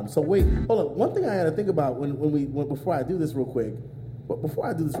the bottom. So wait, hold up. One thing I had to think about before I do this real quick,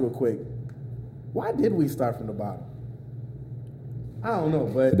 why did we start from the bottom? I don't know,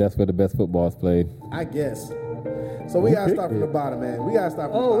 but That's where the best football is played. I guess. So we got to start from the bottom, man. We got to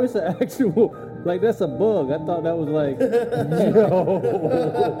start from the Oh, bottom. it's an actual, like, that's a bug. I thought that was like,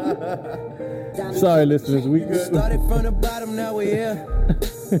 yo. Sorry, listeners. We Started from the bottom, now we're here.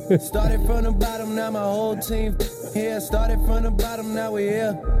 Started from the bottom, now my whole team here. Started from the bottom, now we're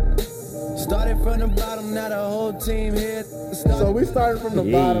here. Started from the bottom, now the whole team here. So we started from the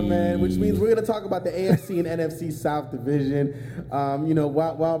bottom, man, which means we're going to talk about the AFC and NFC South division. You know,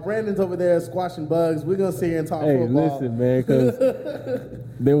 while Brandon's over there squashing bugs, we're going to sit here and talk Hey, football. listen, man, because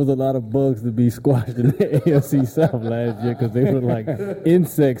there was a lot of bugs to be squashed in the AFC South last year because they were like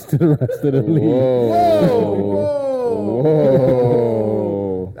insects to the rest of the league.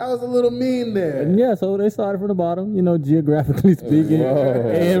 Whoa. That was a little mean there. And yeah, so they started from the bottom, you know, geographically speaking,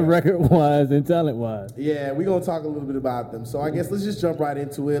 and record-wise and talent-wise. Yeah, we're going to talk a little bit about them. So I guess let's just jump right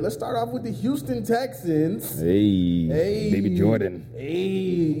into it. Let's start off with the Houston Texans. Hey. Baby Jordan. Hey,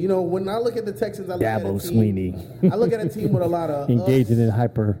 you know, when I look at the Texans, I look at a Dabo team. Sweeney. I look at a team with a lot of Engaging in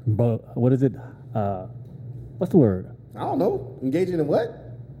what is it? What's the word? I don't know. Engaging in what?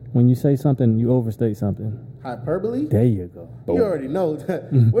 When you say something, you overstate something. Hyperbole? There you go. You already know.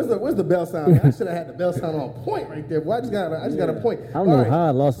 Where's the bell sound? I should have had the bell sound on point right there. Boy, I just got a point. I don't know how I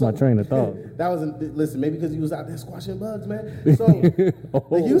lost my train of thought. That wasn't. Listen, maybe because you was out there squashing bugs, man. So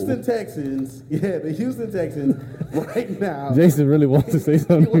the Houston Texans, right now. Jason really wants to say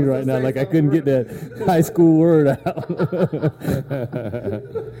something right now, like I couldn't get that high school word out.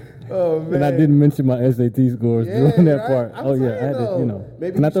 Oh man! And I didn't mention my SAT scores during that right. part. I'm Oh yeah, saying, I had to, though, you know.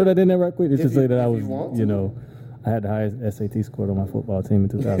 maybe Can I you throw should- that in there right quick? Just to if say you- that I if was, you want you to. know, I had the highest SAT score on my football team in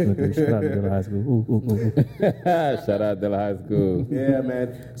 2003. Shout out to Dillon High School. Ooh. Shout out Dillon High School. Yeah,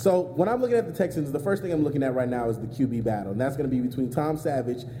 man. So when I'm looking at the Texans, the first thing I'm looking at right now is the QB battle, and that's going to be between Tom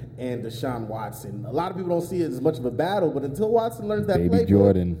Savage and Deshaun Watson. A lot of people don't see it as much of a battle, but until Watson learns that Baby playbook,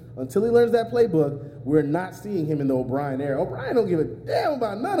 Jordan. until he learns that playbook, we're not seeing him in the O'Brien era. O'Brien don't give a damn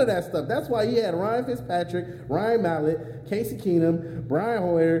about none of that stuff. That's why he had Ryan Fitzpatrick, Ryan Mallett, Casey Keenum, Brian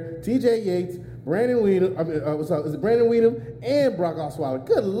Hoyer, T.J. Yates, Brandon Weedham, is it Brandon Weedham and Brock Osweiler?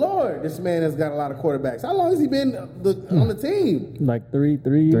 Good Lord, this man has got a lot of quarterbacks. How long has he been on the team? Like three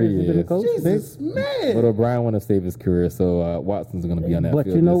years he's been a coach. Jesus, man. But O'Brien want to save his career, so Watson's going to be on that But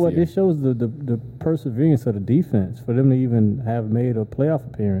field you know this what? year. This shows the perseverance of the defense for them to even have made a playoff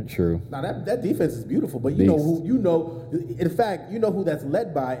appearance. True. Now that defense is beautiful, but you know who in fact, you know who that's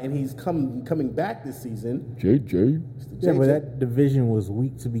led by, and he's coming back this season. JJ. Yeah, but that division was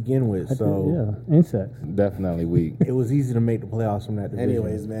weak to begin with, so Insects. Definitely weak. it was easy to make the playoffs from that division.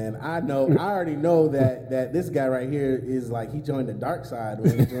 Anyways, man, I already know that this guy right here is like, he joined the dark side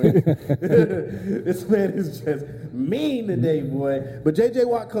when he joined. This man is just mean today, boy. But J.J.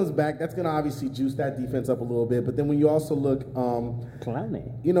 Watt comes back. That's going to obviously juice that defense up a little bit. But then when you also look,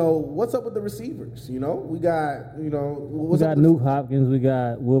 Clowny. you know, what's up with the receivers? You know, we got, We got Nuke Hopkins. We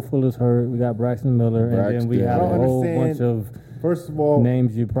got Will Fuller's hurt. We got Braxton Miller. And then we Braxton. have I a don't whole understand. bunch of First of all,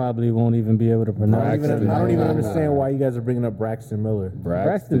 names you probably won't even be able to pronounce. I don't even understand why you guys are bringing up Braxton Miller.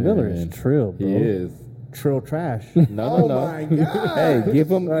 Braxton Miller is trill, bro. He is. Trill trash. Oh my God. Hey, give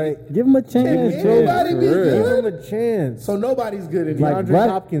him. Give him a chance, Can bro. anybody be Give good? him a chance. So nobody's good in here. Like, DeAndre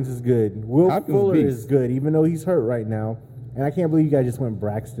Hopkins is good. Will Hopkins Fuller beast. is good, even though he's hurt right now. And I can't believe you guys just went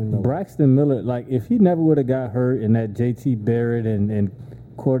Braxton Miller. Braxton Miller, like, if he never would have got hurt and that J.T. Barrett and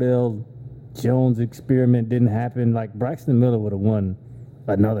Cordell Jones experiment didn't happen, like, Braxton Miller would have won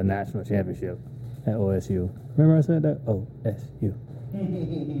another national championship at OSU. Remember I said that? OSU.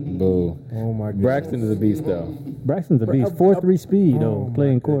 Boo. Oh my goodness. Braxton is a beast, though. Braxton's a beast. 4.3 speed, though, my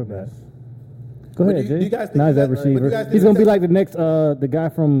playing goodness. quarterback. Go But ahead, do you Jay. guys think Now he's that- that but you receiver. guys think He's going to be that- like the next, the guy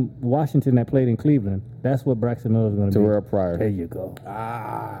from Washington that played in Cleveland. That's what Braxton Miller's going to be. Terrell Pryor. There you go.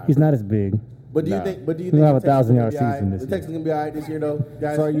 Ah. He's not as big. But do you Nah. think? But do you He'll think have the Texans 1,000-yard gonna be all season right? this The Texans gonna be all right this year, though,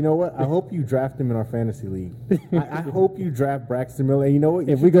 guys. So you know what? I hope you draft him in our fantasy league. I hope you draft Braxton Miller. And you know what?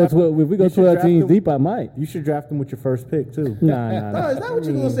 You If should we go draft him- 12 draft teams him- deep, I might. You should draft him with your first pick too. Nah. No, is that what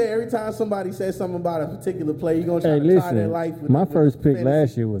you're gonna say every time somebody says something about a particular play? You're gonna try Hey, to tie their listen. life with My with first pick fantasy?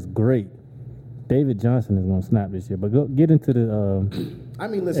 last year was great. David Johnson is going to snap this year. But go get into the I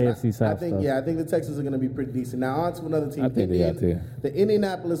mean, listen. AFC South I think stuff. I think the Texans are gonna be pretty decent. Now on to another team. I think they got to. The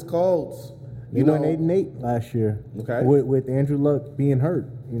Indianapolis Colts. They went 8-8 last year. Okay. With Andrew Luck being hurt,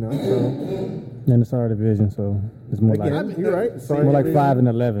 you know. So in the SAR division, so it's more again, like you're right. Sorry, more like division.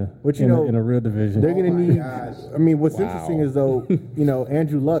 5-11. But you in, know, in a real division. They're gonna my need. gosh. I mean, what's Wow. interesting is though, you know,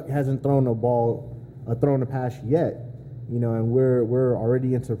 Andrew Luck hasn't thrown a pass yet. You know, and we're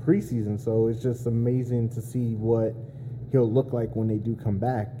already into preseason, so it's just amazing to see what he'll look like when they do come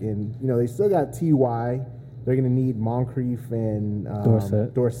back. And you know, they still got Ty. They're going to need Moncrief and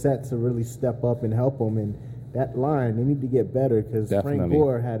Dorsett to really step up and help them. And that line, they need to get better because Frank Definitely.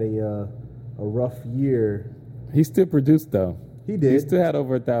 Gore had a rough year. He still produced, though. He did. He still had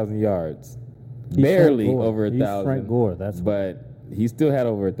over 1,000 yards. He's Barely Frank Gore. over He's 1,000. Frank Gore. That's But he still had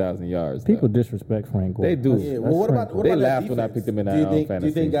over 1,000 yards. people though. disrespect Frank Gore. They do. That's- Yeah. that's Well, what Frank about Gore. what They about that laughed when I defense? picked them in do our you own think? Do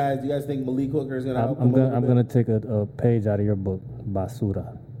fantasy. you guys think Malik Hooker is gonna help I'm them? going to take a page out of your book,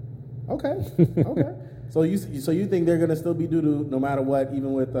 Basura. Okay. Okay. So you think they're gonna still be doo-doo no matter what,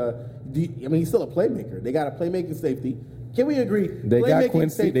 even with I mean, he's still a playmaker. They got a playmaking safety. Can we agree? They got Playmaking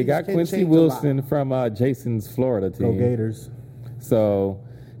Quincy. They safeties got can Quincy change a lot. Wilson from Jason's Florida Go team. Gators. So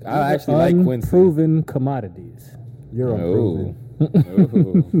I actually like Quincy. Unproven commodities. You're No. unproven.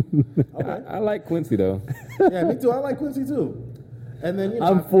 No. I like Quincy though. Yeah, me too. I like Quincy too. And then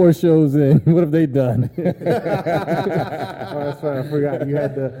I'm 4 shows in. What have they done? Oh, that's right. I forgot you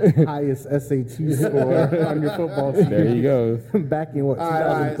had the highest SAT score on your football team. There he goes. Back in what, all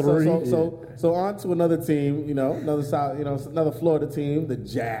right. 2003? So on to another team. You know, another South. You know, another Florida team, the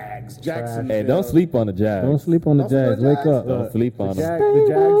Jags. Jackson. Hey, don't sleep on the Jags. Don't sleep on the Don't sleep on Jags. the Wake Jags. up. Don't sleep on them. The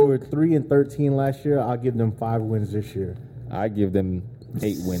Jags were 3-13 last year. I'll give them 5 wins this year. I give them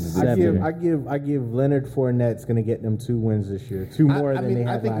 8 wins this I year. give Leonard Fournette's going to get them 2 wins this year. 2 more than they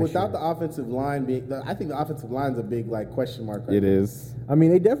had I think last without year. the offensive line being, I think the offensive line's a big question mark. Right It now. is. I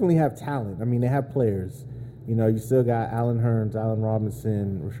mean, they definitely have talent. I mean, they have players. You know, you still got Allen Hurns, Allen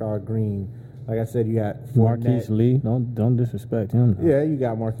Robinson, Rashard Green. Like I said, you got Marquise Fournette. Lee. Don't disrespect him. Yeah, you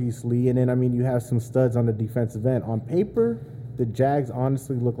got Marquise Lee. And then, I mean, you have some studs on the defensive end. On paper, the Jags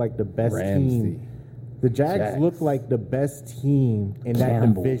honestly look like the best Ramsey. team The Jags look like the best team in that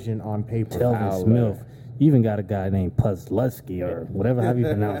Campbell, division on paper. Telvin Smith. Even got a guy named Puzlewski or whatever how you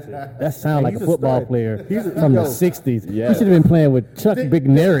pronounce it. That sounds like a football player from the 60s. Yeah. He should have been playing with Chuck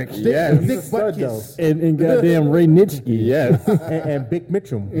Bignerick. Yes. Dick Butkus. And goddamn Ray Nitschke. Yes. and Big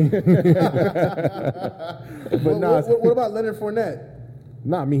Mitchum. But what about Leonard Fournette?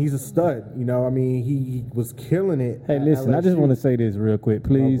 No, I mean, he's a stud. You know, I mean, he was killing it. Hey, at listen, I just LSU. want to say this real quick.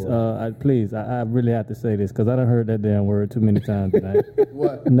 Please, I really have to say this because I done heard that damn word too many times tonight.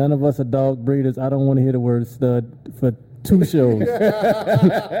 What? None of us are dog breeders. I don't want to hear the word stud for 2 shows.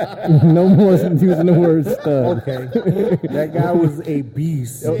 No more using the word stud. Okay. That guy was a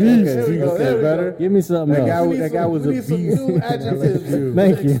beast. There we go. Better. Give me something else. That guy was a need some beast. new adjectives to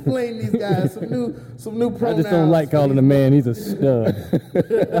Thank you. explain these guys. Some new pronouns. I just don't like calling a man he's a stud.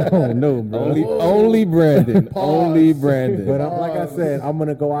 Oh no, bro. Only Brandon. Only Brandon. But like I said, I'm going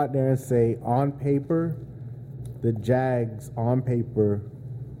to go out there and say, on paper, the Jags, on paper,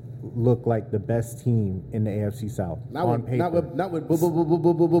 look like the best team in the AFC South. On paper. Not with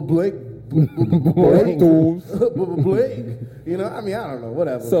Blake. Blake. You know, I mean, I don't know.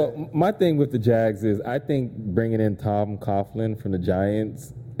 Whatever. So my thing with the Jags is I think bringing in Tom Coughlin from the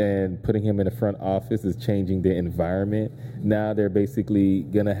Giants and putting him in the front office is changing the environment. Now they're basically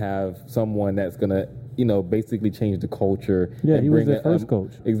going to have someone that's going to, basically change the culture. Yeah, and he was bring their first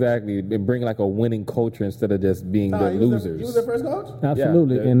coach. Exactly. And bring like a winning culture instead of just being the losers. He was their first coach?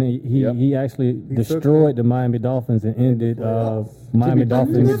 Absolutely, Yeah, and he actually destroyed the Miami Dolphins and ended Miami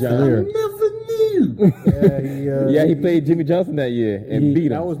Dolphins' career. He played Jimmy Johnson that year and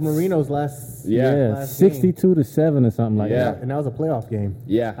beat him. That was Marino's last. Yeah, last game. 62-7 or something like that. And that was a playoff game.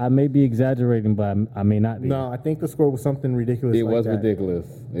 Yeah. I may be exaggerating, but I may not be. No, I think the score was something rideculous. It like was that. ridiculous.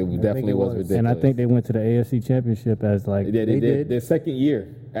 It definitely it was was. ridiculous. And I think they went to the AFC Championship as like. They did. Their second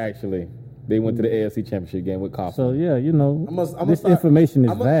year, actually. They went to the AFC Championship game with Coughlin. So yeah, this information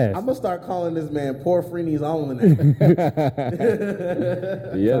is vast. I'm gonna start calling this man Porfrini's Almanac.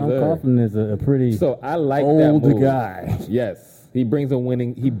 Yes, Tom sir. Coughlin is a pretty So I like old that move. guy. Yes, he brings a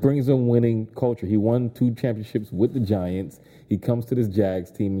winning culture. He won 2 championships with the Giants. He comes to this Jags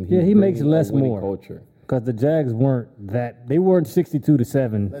team and Yeah, he makes bringing a less winning more. culture. Because the Jags weren't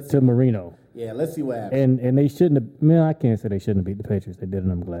 62-7 to Marino. Yeah, let's see what happens. And they shouldn't have. Man, I can't say they shouldn't have beat the Patriots. They did,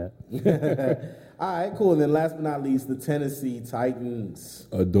 and I'm glad. All right, cool. And then last but not least, the Tennessee Titans.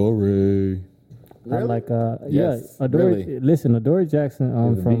 Adore. Really? I like, Yes, Adoree. really. Listen, Adoree Jackson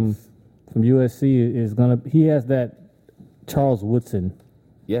He's a from beast. USC is gonna. He has that Charles Woodson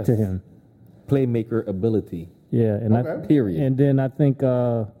Yes. to him. Playmaker ability. Yeah, and Okay. Period. And then I think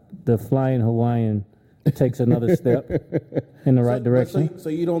the Flying Hawaiian takes another step in the right direction. So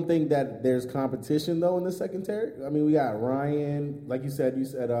you don't think that there's competition though in the secondary? I mean, we got Ryan, like you said,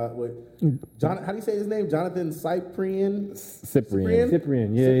 what? John? How do you say his name? Jonathan Cyprian.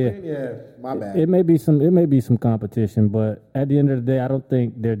 Cyprian, yeah. My bad. It may be some competition, but at the end of the day, I don't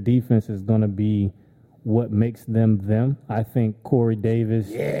think their defense is going to be what makes them them. I think Corey Davis,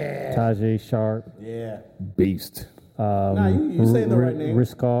 Tajay Sharp, Beast. Nah, you saying the right name.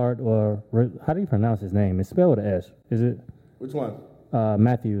 Riscard, or how do you pronounce his name? It's spelled with an S. Is it Which one?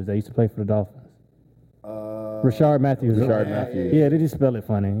 Matthews? They used to play for the Dolphins. Rashard Matthews. Rashard Matthews. Yeah, they just spell it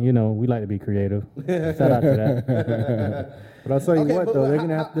funny. You know, we like to be creative. Shout out to that. But I'll tell you what, but though, they're going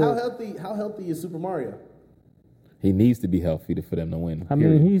to have to. how healthy is Super Mario? He needs to be healthy for them to win. I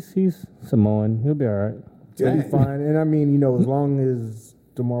mean, he's Samoan. He'll be all right. He'll be fine. And I mean, as long as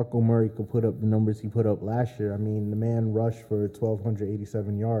DeMarco Murray could put up the numbers he put up last year, I mean, the man rushed for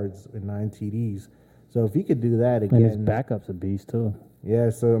 1,287 yards and 9 TDs. So if he could do that again. And his backup's a beast, too. Yeah,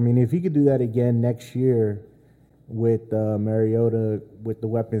 so I mean, if he could do that again next year with Mariota, with the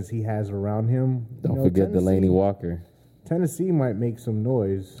weapons he has around him. Don't forget Delaney Walker. Tennessee might make some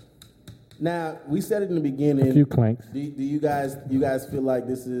noise. Now, we said it in the beginning. A few clanks. Do you guys feel like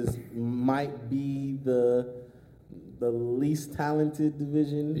this might be the least talented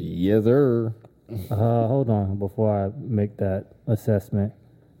division? Yes, sir. Hold on before I make that assessment.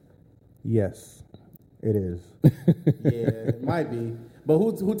 Yes, it is. Yeah, it might be. But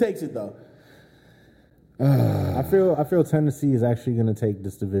who takes it though? I feel Tennessee is actually going to take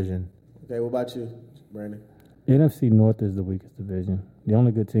this division. Okay, what about you, Brandon? NFC North is the weakest division. The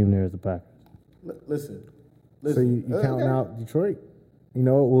only good team there is the Packers. Listen. So you counting out Detroit?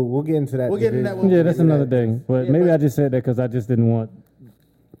 We'll get into that. We'll get into that one. Yeah, that's another thing. But Yeah, maybe but- I just said that because I just didn't want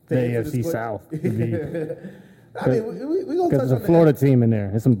the To answer AFC this South to be. I mean, we're going to Because touch there's on a Florida team in there.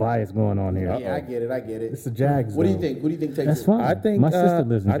 There's some bias going on here. Yeah, I get it. It's the Jags. What do you though. think? Who do you think takes That's it? fine. I think My sister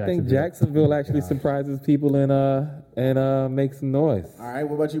lives in I think Jacksonville. Jacksonville actually surprises people and and make some noise. All right,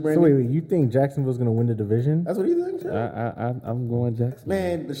 what about you, So Brandon? wait, you think Jacksonville's going to win the division? That's what he thinks. I'm going Jackson.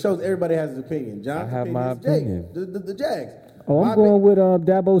 Man, the shows everybody has his opinion. John's I have opinion my is Jake, opinion. the Jags. Oh, My I'm going with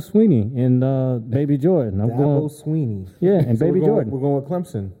Dabo Sweeney and Baby Jordan. I'm Dabo going, Sweeney. yeah, and So Baby we're Jordan. going with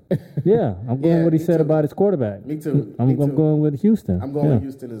Clemson. Yeah, I'm going Yeah, what he me said too. about his quarterback. Me too. I'm going with Houston. I'm going Yeah. with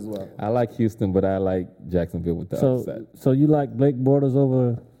Houston as well. I like Houston, but I like Jacksonville with the upset. So you like Blake Bortles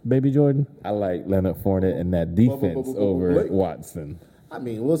over Baby Jordan? I like Leonard Fournette and that defense over Blake. Watson. I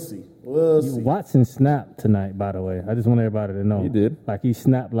mean, we'll see. We'll see. Watson snapped tonight, by the way. I just want everybody to know. He did. Like he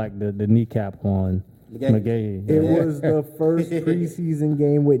snapped like the kneecap on McGahee. It Yeah. was the first preseason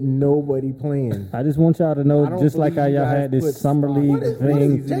game with nobody playing. I just want y'all to know, I don't just like how believe you y'all guys had this put summer stock- league What is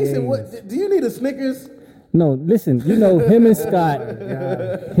thing. Jason? What do you need a Snickers? No, listen. You know, him and Scott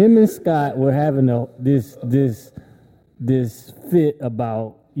were having this fit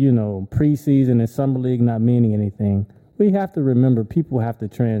about preseason and summer league not meaning anything. We have to remember people have to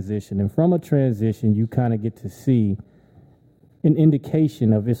transition, and from a transition, you kind of get to see an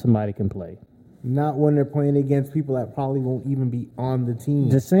indication of if somebody can play. Not when they're playing against people that probably won't even be on the team.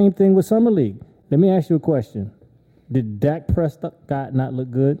 The same thing with summer league. Let me ask you a question: did Dak Prescott not look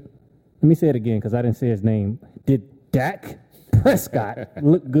good? Let me say it again because I didn't say his name. Did Dak Prescott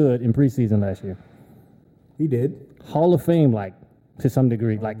look good in preseason last year? He did. Hall of Fame, like to some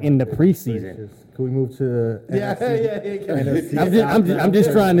degree, like in the preseason. Can we move to the NFC? I'm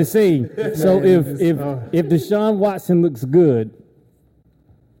just trying to say. So if Deshaun Watson looks good,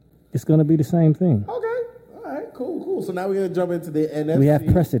 it's going to be the same thing. Okay. All right. Cool. So now we're gonna jump into the NFC. We have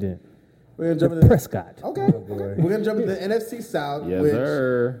precedent. We're gonna jump into Prescott. Okay. We're gonna jump into the NFC South, Yes,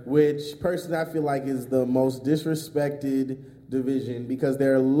 sir. which personally I feel like is the most disrespected division because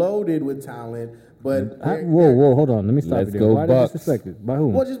they're loaded with talent. But Whoa, hold on. Let me stop Let's you there. go Why Bucks. disrespected? By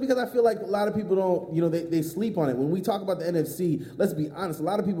whom? Well, just because I feel like a lot of people don't, they sleep on it. When we talk about the NFC, let's be honest, a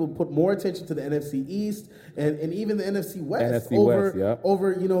lot of people put more attention to the NFC East and even the NFC West NFC over, West, yep.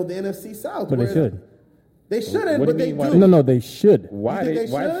 over the NFC South. But they whereas should. They shouldn't, What do but you they mean, why do. No, they should. Why? You think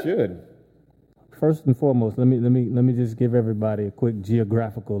they Why should? First and foremost, let me just give everybody a quick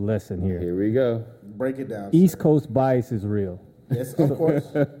geographical lesson here. Here we go. Break it down. East Coast bias is real. Yes, of course.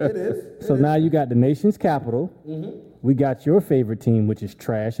 It is. So now you got the nation's capital. We got your favorite team, which is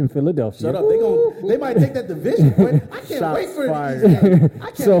trash in Philadelphia. Shut up. They might take that division. Boy. I can't Shots wait for fired. these days. I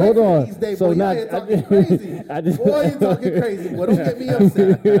can't So wait hold for on. these days. So Boy, now- y'all talking crazy. Boy, you're talking crazy. Boy, don't get me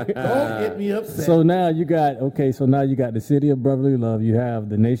upset. Don't get me upset. So now you got the city of brotherly love. You have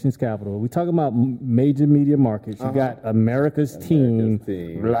the nation's capital. We talking about major media markets. You got America's team.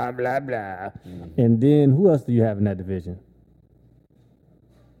 Blah blah blah. And then who else do you have in that division?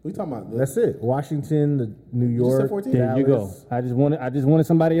 we talking about That's it. Washington, New you York. say 14? There you go. Dallas. I just wanted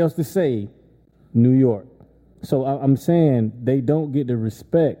somebody else to say New York. So I'm saying they don't get the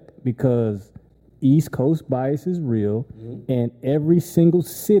respect because East Coast bias is real, and every single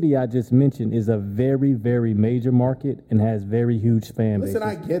city I just mentioned is a very, very major market and has very huge fan bases. Listen,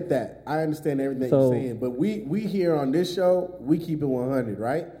 I get that. I understand everything So- you're saying. But we here on this show, we keep it 100,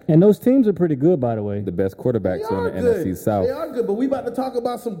 right? And those teams are pretty good, by the way. The best They quarterbacks are on the good. NFC South. They are good. But we about to talk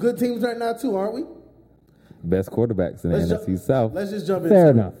about some good teams right now, too, aren't we? Best quarterbacks in the NFC South. Let's just jump into Fair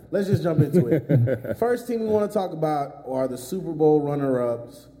it. enough. Let's just jump into it. First team we want to talk about are the Super Bowl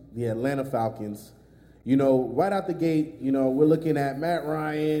runner-ups, the Atlanta Falcons. Right out the gate, we're looking at Matt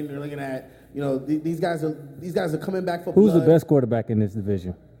Ryan. We're looking at, these guys are coming back for Who's blood. the best quarterback in this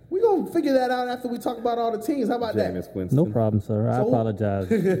division? We're going to figure that out after we talk about all the teams. How about that? Jameis Winston. No problem, sir. I So- apologize.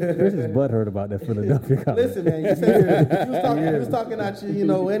 Chris is butthurt about that Philadelphia comment. Listen, man, you said you was talking at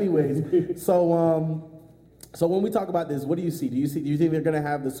you, anyways. So when we talk about this, what do you see? Do you think they're going to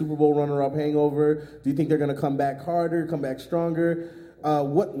have the Super Bowl runner-up hangover? Do you think they're going to come back harder, come back stronger?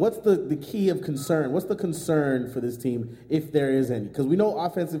 What's the key of concern? What's the concern for this team, if there is any? Because we know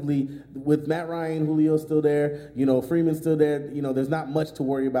offensively, with Matt Ryan, Julio still there, Freeman still there, there's not much to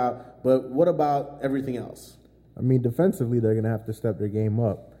worry about. But what about everything else? I mean, defensively, they're going to have to step their game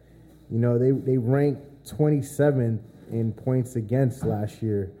up. They ranked 27th in points against last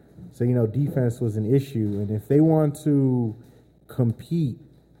year. So, defense was an issue. And if they want to compete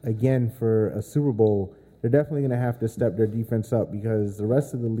again for a Super Bowl, they're definitely going to have to step their defense up because the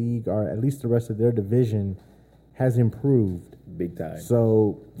rest of the league, or at least the rest of their division, has improved. Big time.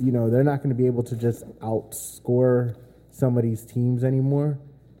 So, they're not going to be able to just outscore some of these teams anymore.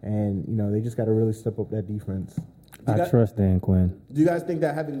 And, they just got to really step up that defense. I trust Dan Quinn. Do you guys think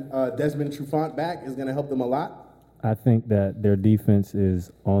that having Desmond Trufant back is going to help them a lot? I think that their defense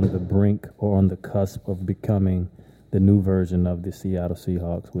is on the brink or on the cusp of becoming the new version of the Seattle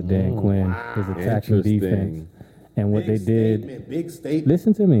Seahawks with Dan Quinn, his attacking Interesting. defense. And what they did. Big statement.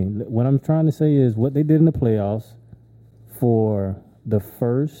 Listen to me. What I'm trying to say is what they did in the playoffs for the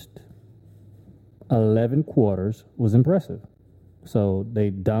first 11 quarters was impressive. So they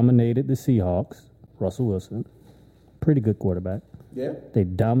dominated the Seahawks. Russell Wilson, pretty good quarterback. Yeah. They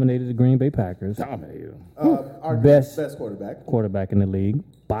dominated the Green Bay Packers. Dominated. Our Best quarterback in the league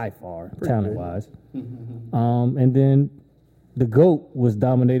by far, talent-wise. And then the GOAT was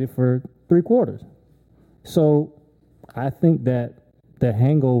dominated for 3 quarters. So I think that the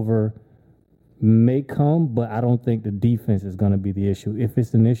hangover may come, but I don't think the defense is going to be the issue. If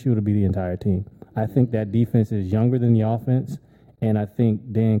it's an issue, it'll be the entire team. I think that defense is younger than the offense, and I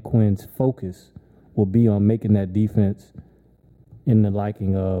think Dan Quinn's focus will be on making that defense in the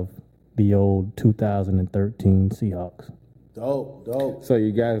liking of the old 2013 Seahawks. Dope. So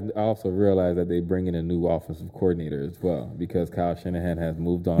you guys also realize that they bring in a new offensive coordinator as well, because Kyle Shanahan has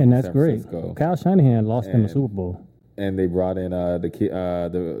moved on. And to that's San great. Francisco. Kyle Shanahan lost them a Super Bowl. And they brought in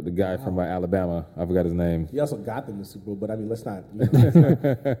the guy from Alabama. I forgot his name. He also got them the Super Bowl, but I mean, let's not.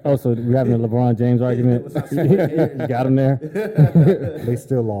 Oh, so we're having a LeBron James argument? You got him there? They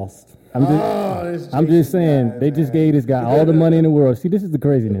still lost. I'm just saying, they just gave this guy all the money in the world. See, this is the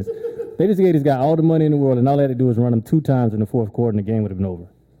craziness. They just gave this guy all the money in the world, and all they had to do was run him 2 times in the fourth quarter, and the game would have been over.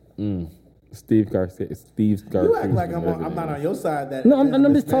 Steve Garcia. You act like I'm not on your side. No,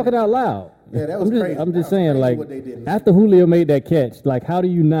 I'm just talking out loud. Yeah, that was crazy. I'm just saying, like, after Julio made that catch, like, how do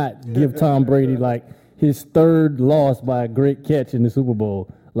you not give Tom Brady, like, his 3rd loss by a great catch in the Super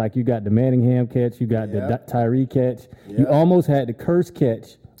Bowl? Like, you got the Manningham catch, you got the Tyree catch. You almost had the curse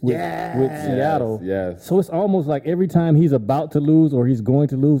catch with Seattle. Yes. So it's almost like every time he's about to lose or he's going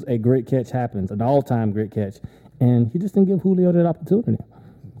to lose, a great catch happens, an all-time great catch. And he just didn't give Julio that opportunity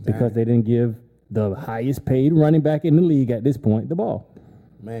because they didn't give the highest paid running back in the league at this point the ball.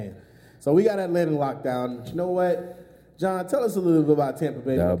 Man. So we got Atlanta locked down. But you know what? John, tell us a little bit about Tampa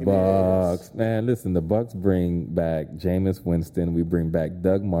Bay. The Bucks. Man, listen, the Bucks bring back Jameis Winston. We bring back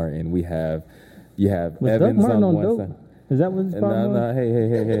Doug Martin. You have Was Evans Doug Martin on on one dope? side. Is that what his problem was? No,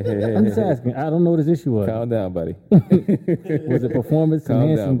 hey. I'm just asking. I don't know what his issue was. Calm down, buddy. Was it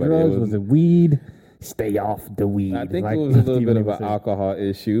performance-enhancing drugs? Was it weed? Stay off the weed. I think like it was a little Stephen bit of A. an said. alcohol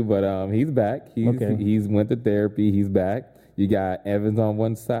issue, but he's back. He's went to therapy. He's back. You got Evans on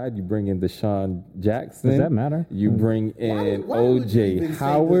one side. You bring in Deshaun Jackson. Does that matter? You bring in Why would you O.J. even say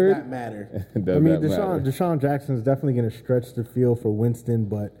Howard. does that matter? I mean, Deshaun Jackson is definitely going to stretch the field for Winston,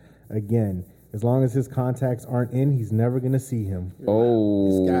 but again, as long as his contacts aren't in, he's never going to see him.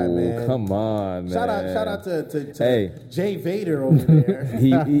 Oh, This guy, man. come on, man. Shout out to Jay Vader over there.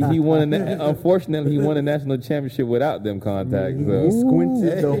 he won. Unfortunately, he won a national championship without them contacts. He So.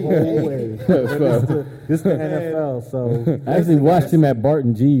 squinted the whole way. This is the NFL, so I actually watched him at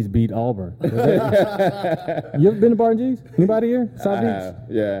Barton G's beat Auburn. You ever been to Barton G's? Anybody here? South Beach?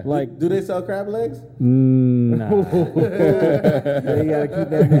 Yeah. Like, Do they sell crab legs? nah. you got to keep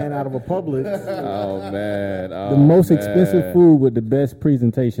that man out of a Publix. Oh man. The most expensive food with the best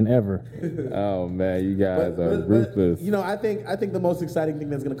presentation ever. Oh man, you guys are ruthless. You know, I think the most exciting thing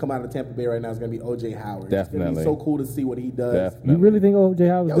that's going to come out of Tampa Bay right now is going to be O.J. Howard. It's Definitely. going to be so cool to see what he does. You really think O.J.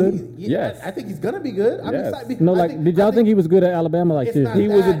 Howard's good? Yes. I think he's going to be good. I'm Yes. excited. No, like, did y'all think he was good at Alabama? Like, It's not seriously?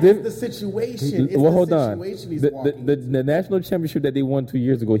 He was a it's the situation. It's Well, the hold on. situation he's The walking. national championship that they won 2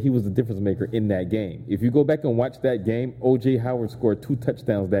 years ago, he was the difference maker in that game. If you go back and watch that game, O.J. Howard scored 2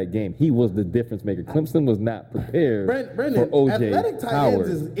 touchdowns that game. He was the difference maker. Clemson was not prepared Brendan, for O.J. athletic tight Howard.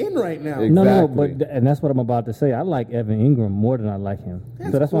 ends is in right now. Exactly. No, but and that's what I'm about to say. I like Evan Ingram more than I like him.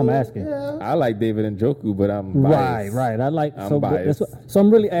 So that's why I'm asking. Yeah. I like David Njoku, but I'm biased. Right. I like I'm so. biased. So I'm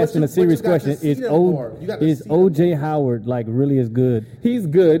really asking you- a serious but you got to question: see Is them more. You got to see them O.J. Howard like really as good? He's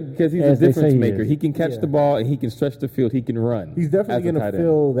good because he's As a they difference say he maker. is. He can catch the ball and he can stretch the field. He can run. He's definitely as a going tight to end.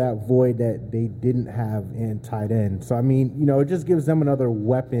 fill that void that they didn't have in tight end. So, I mean, you know, it just gives them another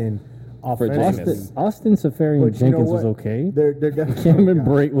weapon offensively. Jameis. Austin Safarian But you know Jenkins was what? okay. They're definitely Cameron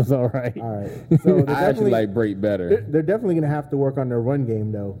Brate was all right. All right. So I actually like Brate better. they're definitely going to have to work on their run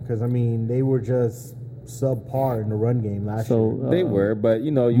game, though, because, I mean, they were just subpar in the run game last year. So They were, but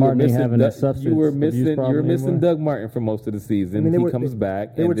you know, you Martin were ain't missing. having that substance You were abuse missing. You problem were missing anymore? Doug Martin for most of the season. I mean, He comes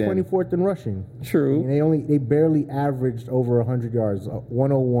back. They and were then- 24th in rushing. True. I mean, they barely averaged over 100 yards.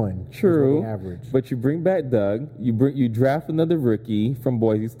 101. is True, what they averaged. but you bring back Doug. You draft another rookie from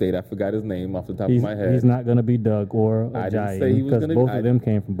Boise State. I forgot his name off the top of my head. He's not going to be Doug or I didn't Ajayi say he was because gonna- both I- of them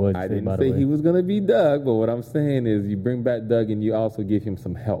came from Boise I State. didn't By the say way, he was going to be Doug, but what I'm saying is you bring back Doug and you also give him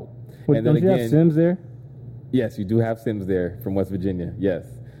some help. Wait, and then don't you have Sims there? yes, you do have Sims there from West Virginia. Yes,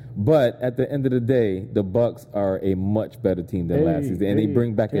 But at the end of the day, the Bucks are a much better team than last season, and they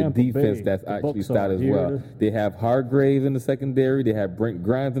bring back a Tampa defense Bay. that's The actually Bucks stout are as here. well. They have Hargraves in the secondary. They have Brent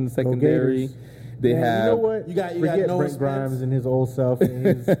Grimes in the secondary. Gators. They Man, have. you know what? You got Forget Noah Brent Spence. Grimes and his old self and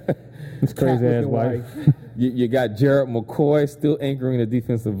his His crazy ass cat-looking wife. You got Jarrett McCoy still anchoring the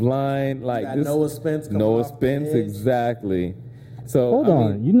defensive line. Like got Noah Spence coming Noah off the Spence, edge. exactly. So Hold I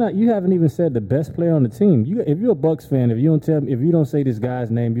on, mean, you haven't even said the best player on the team. If you're a Bucks fan, if you don't say this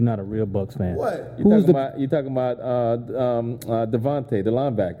guy's name, you're not a real Bucks fan. What? Who's the? you talking about Devontae, the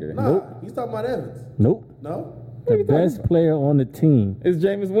linebacker? Nah, he's talking about Evans. Nope. No? The best player on the team. It's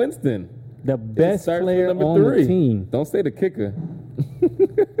Jameis Winston. The It best starts with player number on 3. the team. Don't say the kicker.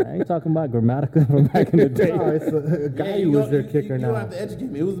 I ain't talking about Grammatica from back in the day. No, it's a guy who was their kicker You don't now. have to educate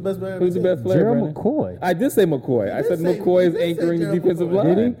me. Who's the best player? Who's the best player? Gerald Brandon? McCoy. I did say McCoy. I did said say- McCoy you is did say anchoring the Gerald defensive McCoy.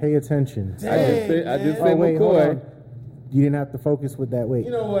 line. Did he? Pay attention. I did say man. Oh, wait, hold McCoy. on. You didn't have to focus with that. Wait,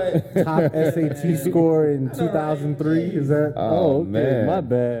 You know what? top SAT score in 2003. Is that? Oh, okay. man.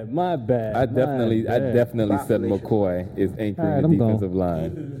 My bad. I definitely said Population. McCoy is anchoring All right, the I'm gone. defensive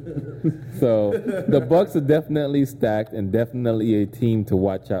line. So the Bucks are definitely stacked and definitely a team to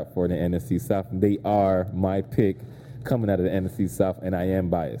watch out for in the NFC South. They are my pick coming out of the NFC South, and I am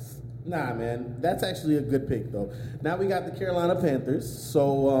biased. Nah, man. That's actually a good pick, though. Now we got the Carolina Panthers.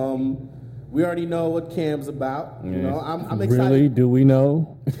 So we already know what Cam's about. You know, I'm excited. Really? Do we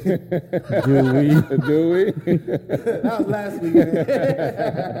know? Do we? Do we? That was last week.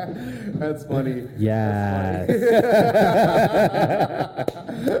 Man. That's funny. Yes.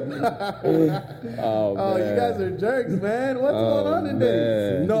 Oh, you guys are jerks, man. What's going on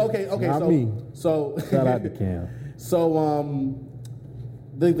today? man. No, okay. Not so, me. so Shout out to Cam. So,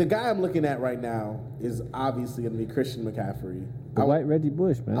 the guy I'm looking at right now is obviously going to be Christian McCaffrey. The white Reggie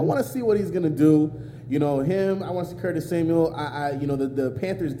Bush, man. I want to see what he's going to do. You know, him. I want to see Curtis Samuel. The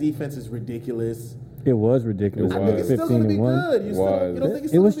Panthers' defense is ridiculous. It was ridiculous. It I was. think it's still going to be 15-1. good. You don't think it's It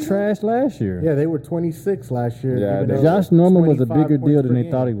still was gonna be trash last year. Yeah, they were 26 last year. Yeah, even they- though Josh Norman was a 25 bigger deal points than per they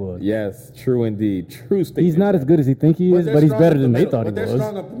game. thought he was. Yes, true indeed. True statement. He's not as good as he think he is, they're but he's strong better up the than they middle. thought he But they're was.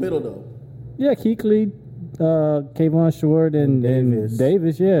 strong up the middle, though. Yeah, Kuechly, Kayvon Short, and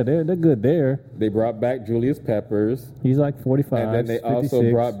Davis. Yeah, they're good there. They brought back Julius Peppers, He's like 45. and then they 56,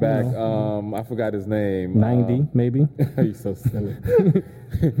 also brought back you know, I forgot his name. 90 maybe. You're so silly.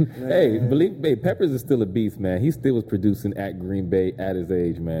 Hey, believe me, Peppers is still a beast, man. He still was producing at Green Bay at his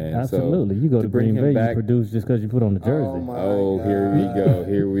age, man. Absolutely. You go to bring Green him Bay, back- you produce just because you put on the jersey. Oh, my Oh, God. here we go.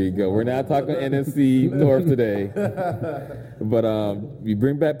 Here we go. We're not talking NFC North today. But you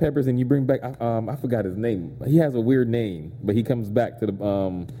bring back Peppers and you bring back I forgot his name. He has a weird name, but he comes back to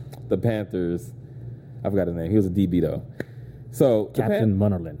the Panthers. I forgot his name. He was a DB though. So Captain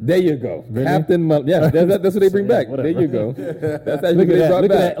Munnerlin. There you go. Really? Captain Munnerlin. Yeah, that's what they bring back. Whatever. There you go. That's actually Look what they at brought that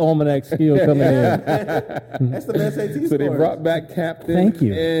back. almanac skill coming in. That's the SAT So they scores. brought back Captain Thank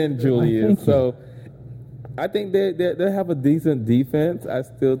you. and Julius. Thank you. So I think they have a decent defense. I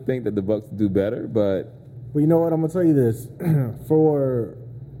still think that the Bucks do better, but Well, you know what? I'm gonna tell you this: for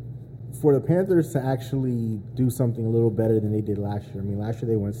the Panthers to actually do something a little better than they did last year. I mean, last year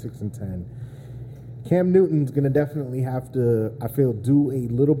they went 6-10. Cam Newton's gonna definitely have to, I feel, do a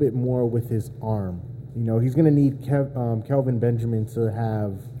little bit more with his arm. You know, he's gonna need Kelvin Benjamin to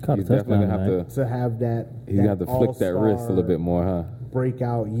have Caught a he's definitely touchdown gonna have tonight. to. that. He's gonna have to flick that wrist a all-star little bit more, huh?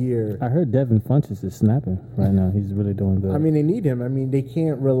 breakout year. I heard Devin Funchess is snapping right now. He's really doing good. I mean, they need him. I mean, they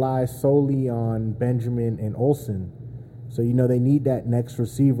can't rely solely on Benjamin and Olsen. So, you know, they need that next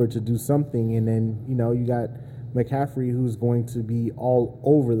receiver to do something. And then, you know, you got McCaffrey, who's going to be all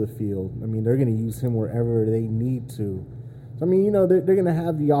over the field. I mean, they're going to use him wherever they need to. So, I mean, you know, they're going to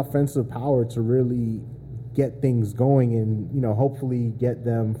have the offensive power to really get things going and, you know, hopefully get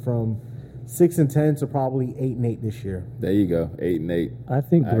them from 6-10 to probably 8-8 this year. There you go, 8-8. I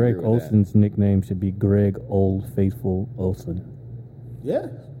think I Greg agree with that. Olson's nickname should be Greg Old Faithful Olson. Yeah.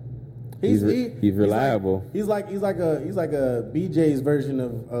 He's reliable. He's like a BJ's version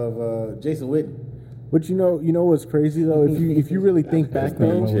of Jason Witten. But you know what's crazy though? If you really think back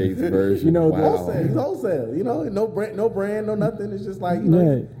though, BJ's version. you know, wow. Wholesale. He's wholesale. You know, no brand, no nothing. It's just like, you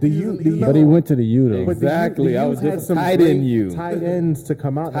know, Yeah, but he went to the U though. But Exactly. I was had just some tight great end you. tight ends to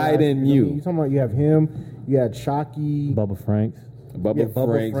come out. Tight last end year. I you. mean, you talking about you have him, you had Shockey, Bubba Franks. Bubba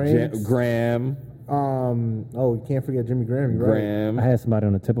Bubba Franks. Graham. you can't forget Jimmy Graham. You're right. Graham. I had somebody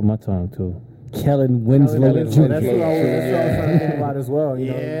on the tip of my tongue too. Kellen Winslow That's Jr. what I was trying to think about as well.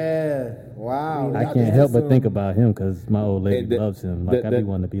 You know? yeah. Wow. I Y'all can't just help had but think some- about him because my old lady And the- loves him. Like I the- be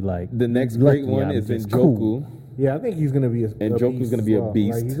wanting to be like. The next lucky great one I'm is just Njoku. cool. Yeah, I think he's gonna be And Njoku's beast gonna as be a well.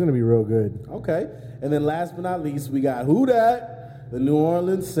 beast. Like, he's gonna be real good. Okay. And then last but not least, we got who that? the New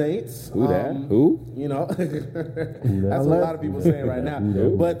Orleans Saints. Who that? Who? You know, that's what a lot of people saying right now.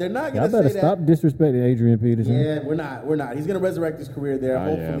 But they're not going to say better that. stop disrespecting Adrian Peterson. Yeah, we're not. He's going to resurrect his career there.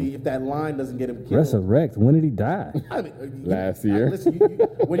 Hopefully, if that line doesn't get him killed. Resurrect? When did he die? I mean, Last year. Listen,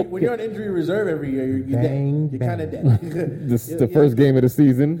 when you're on injury reserve every year, you're dead. You're kind of dead. This is the first game of the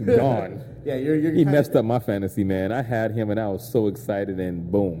season. Gone. Yeah, you're He messed up my fantasy, man. I had him, and I was so excited,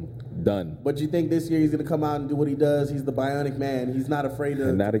 and boom, done. But you think this year he's going to come out and do what he does? He's the bionic man. He's not afraid to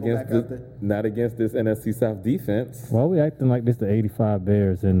And not go against back out there. not against this NFC South defense. Why are we acting like this? The '85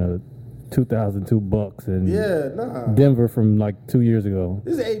 Bears and the 2002 Bucks and Denver from like 2 years ago.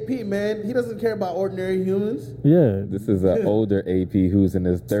 This is AP, man. He doesn't care about ordinary humans. Yeah, This is an older AP who's in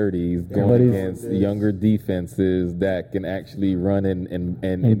his 30s going against younger defenses that can actually run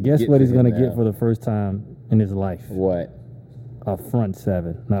and guess get what to he's him going to now. get for the first time in his life? What? A front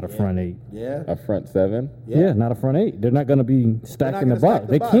seven, not a front eight. Yeah. A front seven? Yeah, not a front eight. They're not going to be stacking the gonna stack box.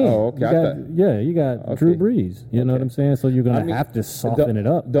 the They box. can't. Oh, okay. You got Drew Brees. You know what I'm saying? So you're going to have to soften it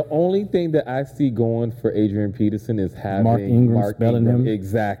up. The only thing that I see going for Adrian Peterson is having Mark Ingram spelling him.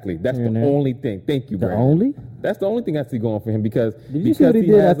 Exactly. That's Here the and there. only thing. Thank you, The Brandon. only? That's the only thing I see going for him because Did you see what he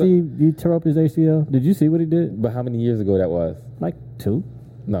did after he tore up his ACL? Did you see what he did? But how many years ago that was? Like 2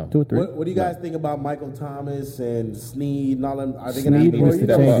 No. or 3. What do you guys think about Michael Thomas and Snead and all them? Are they going Snead to needs to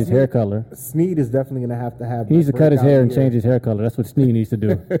change his hair color. Snead is definitely going to have. He needs to cut his hair and breakout year. change his hair color. That's what Snead needs to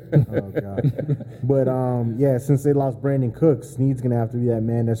do. Oh god! But yeah, since they lost Brandon Cooks, Snead's gonna have to be that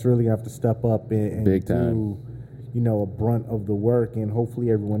man that's really gonna have to step up and Big time. do, you know, a brunt of the work, and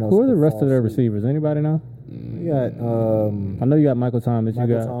hopefully everyone else. Who are the will rest fall of their asleep. receivers? Anybody know? You got I know you got Michael Thomas. Michael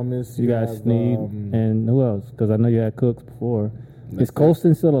you got Thomas, You you got have, Snead, and who else? Because I know you had Cooks before. Is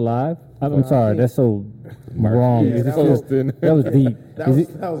Colston still alive? I'm sorry, that's so wrong. Yeah, Is that he was- still- that was deep. That Is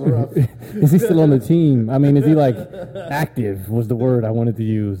was rough. is he still on the team? I mean, is he like active? Was the word I wanted to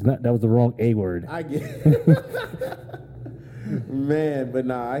use? Not, that was the wrong A word. I get it. Man, but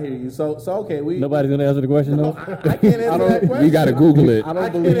nah, I hear you. So okay, we Nobody's gonna answer the question though. I can't answer that question. We got to Google it. I I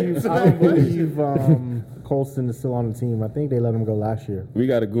don't can't believe. answer I that don't believe Colston is still on the team. I think they let him go last year. We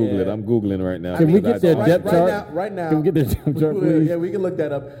got to Google Yeah. it. I'm Googling right now. Can we because get I their don't- depth chart? Right now, Can we get their depth chart, please? Yeah, we can look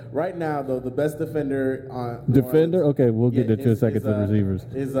that up. Right now, though, the best defender on Defender? New Orleans- Okay, we'll get there to a is- second is, for receivers.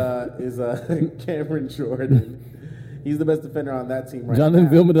 Is Cameron Jordan. He's the best defender on that team right Jonathan now.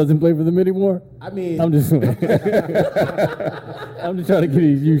 Vilma doesn't play for them anymore. I mean, I'm just, I'm just trying to get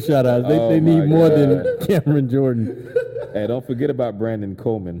these you shout outs. They, Oh they need my more God. than Cameron Jordan. Hey, don't forget about Brandon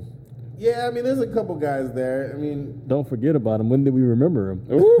Coleman. yeah, I mean, there's a couple guys there. I mean, Don't forget about him. When did we remember him?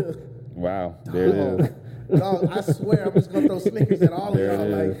 Ooh. Wow. There it is. dog, I swear, I'm just gonna throw Snickers at all of There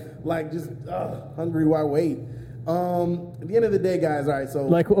y'all, it like just hungry while wait. At the end of the day, guys. All right, so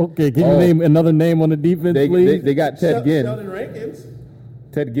Like, okay, can you name another name on the defense, please? They got Ted Ginn. Sheldon Rankins.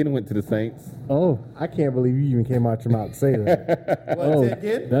 Ted Ginn went to the Saints. Oh, I can't believe you even came out your mouth to say that. What, oh, Ted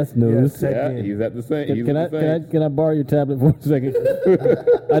Ginn? that's news. Yes, Ted Yeah, Ginn. he's at the Saints. He's Can I, at the can, I, Saints. can I borrow your tablet for a second?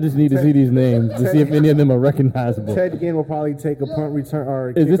 I just need to see these names to see if any of them are recognizable. Ted Ginn will probably take a punt return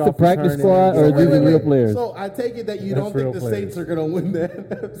or Is this the kickoff practice return squad and- or So is these wait, real players? So I take it that you That's don't think real the players. Saints are going to win the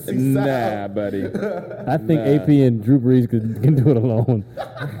NFC Nah, South? buddy. I think Nah. AP and Drew Brees can do it alone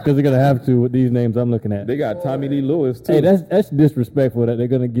because they're gonna have to with these names I'm looking at. They got Tommy Lee Lewis, too. Hey, that's disrespectful that they're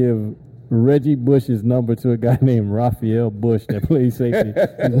gonna give Reggie Bush's number to a guy named Raphael Bush that plays safety.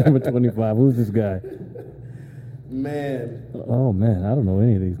 He's number 25. Who's this guy? Man, Oh man, I don't know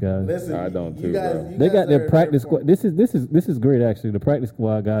any of these guys. listen, I don't you too, guys, bro. you They guys got their are- practice they're- squad. This is great actually. The practice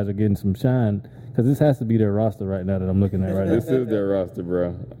squad guys are getting some shine because this has to be their roster right now that I'm looking at right now. This is their roster,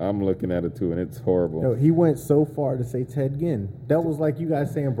 bro. I'm looking at it, too, and it's horrible. No, he went so far to say Ted Ginn. That was like you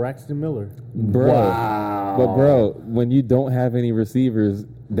guys saying Braxton Miller. Bro, But, bro, when you don't have any receivers,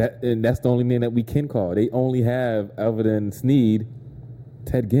 and that's the only name that we can call. They only have, other than Snead,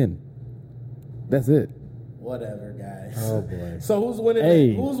 Ted Ginn. That's it. Whatever, guys. Oh boy. So who's winning?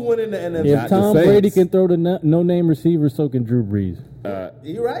 Hey. Who's winning the NFC? if Not the Tom Saints. Brady can throw the no-name receiver, so can Drew Brees.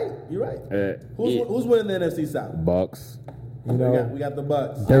 You're right. You're right. Yeah. Who's winning the NFC South? Bucks. You know, We got the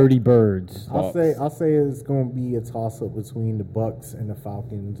Bucks. Dirty birds. I'll say it's going to be a toss up between the Bucks and the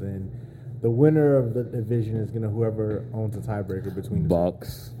Falcons, and the winner of the division is going to whoever owns the tiebreaker between the two.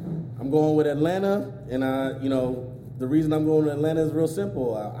 Bucks. I'm going with Atlanta, and the reason I'm going to Atlanta is real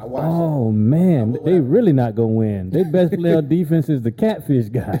simple. I watched. Oh man, they really not gonna win. Their best player on defense is the catfish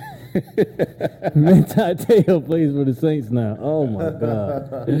guy. Manti Te'o plays for the Saints now. Oh my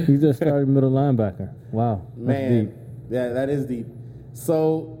god, he's just starting middle linebacker. Wow, that's Man, deep. yeah, that is deep.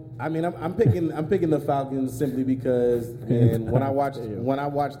 So I mean, I'm picking the Falcons simply because, and when I watched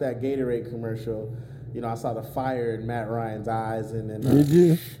that Gatorade commercial, I saw the fire in Matt Ryan's eyes, and then Did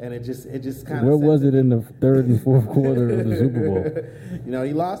you? And it just kind of. Where was it in the third and fourth quarter of the Super Bowl?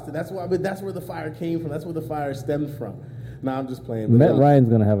 He lost it. That's why. But that's where the fire came from. That's where the fire stemmed from. No, I'm just playing. Matt Ryan's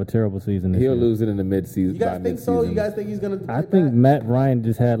gonna have a terrible season this He'll year. lose it in the midseason. You guys think so? You guys think he's gonna? I think Matt Ryan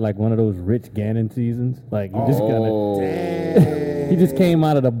just had like one of those Rich Gannon seasons. Like he just kind of, he just came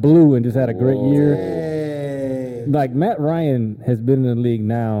out of the blue and just had a great year. Dang. Like Matt Ryan has been in the league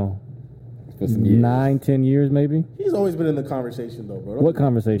now for some 9-10 years maybe. He's always been in the conversation though, bro. What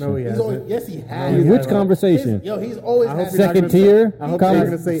conversation? No, he He's hasn't. always, yes, he has. Which conversation? He's always I hope had you're not Second gonna say- tier? I hope you're not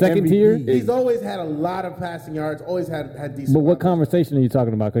gonna say Second MVP. tier? He's always had a lot of passing yards. Always had decent. But what numbers. conversation are you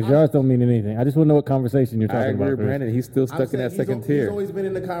talking about? Because yards don't mean anything. I just want to know what conversation you're I talking agree about. with Chris. Brandon. He's still I'm stuck in saying that second He's tier. always been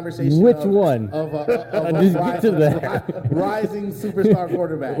in the conversation. Which of, one? Of a Just get to that. rising superstar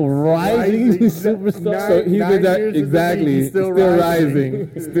quarterback. Rising superstar. So he's Nine in that, years in the league, exactly. he's still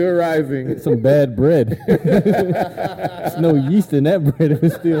rising. Still rising. Some bad bread. There's no yeast in that bread if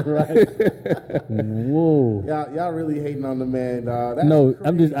it's still right. Whoa. Y'all really hating on the man, dog. That's No,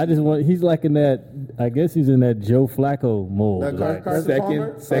 crazy. I just want. He's like in that. I guess he's in that Joe Flacco mold. That Like, Carson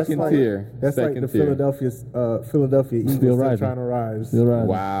Palmer? Second like- tier. That's second like the tier. Philadelphia Eagles Still still rising. trying to rise. still rising.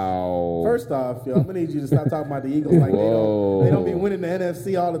 Wow. First off, I'm gonna need you to stop talking about the Eagles like Whoa. they don't be winning the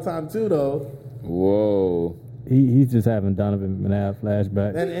NFC all the time too, though. Whoa. He's just having Donovan McNabb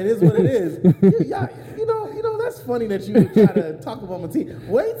flashback. And it is what it is. That's funny that you try to talk about my team.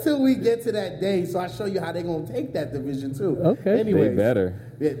 Wait till we get to that day, so I show you how they're gonna take that division too. Okay. Anyway, They better.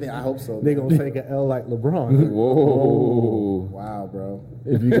 I hope so. They're going to take an L like LeBron. Whoa. Wow, bro.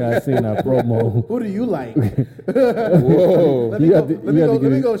 If you guys seen our promo, Who do you like? Whoa. Let me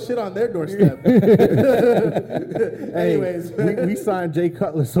go shit on their doorstep. Hey, Anyways, we signed Jay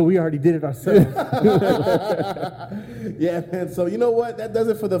Cutler, so we already did it ourselves. yeah, man. So you know what? That does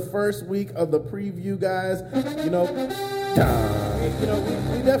it for the first week of the preview, guys. We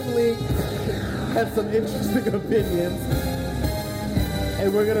definitely had some interesting opinions,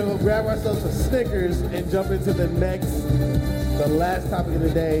 and we're gonna go grab ourselves some Snickers and jump into the last topic of the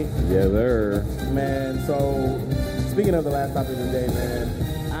day. Yeah, there. Man, so speaking of the last topic of the day,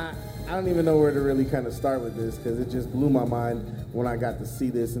 man, I don't even know where to really kind of start with this because it just blew my mind when I got to see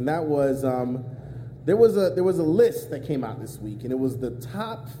this, and that was there was a list that came out this week, and it was the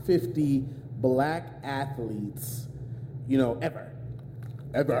top 50 black athletes,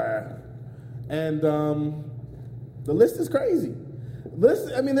 ever, and the list is crazy.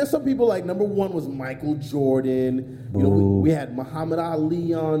 There's some people like number one was Michael Jordan. We had Muhammad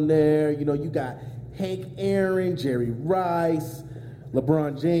Ali on there. You got Hank Aaron, Jerry Rice,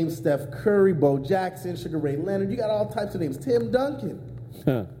 LeBron James, Steph Curry, Bo Jackson, Sugar Ray Leonard. You got all types of names. Tim Duncan.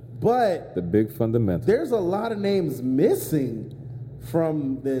 But The big fundamental. there's a lot of names missing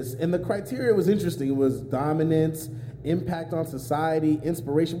from this. And the criteria was interesting. It was dominance, impact on society,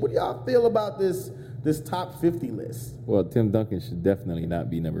 inspiration. What do y'all feel about this top 50 list? Well, Tim Duncan should definitely not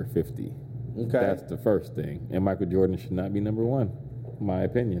be number 50. Okay. That's the first thing. And Michael Jordan should not be number 1, in my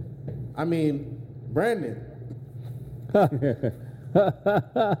opinion. I mean, Brandon. What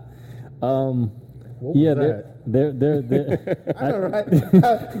was that? they're I know, right?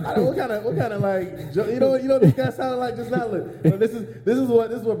 I know, what kind of like, you know what this guy sounded like just now? Look, this is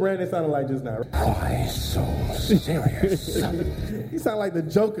what Brandon sounded like just now. Why so serious? He sounded like the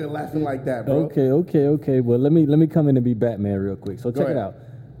Joker laughing like that, bro. Okay. Well, let me come in and be Batman real quick. So check it ahead. out.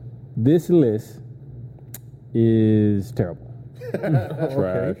 This list is terrible.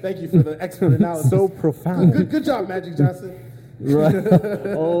 Trash. Thank you for the expert analysis. So profound. Good job, Magic Johnson. Right.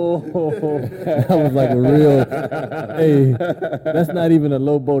 Oh, that was like a real. Hey, that's not even a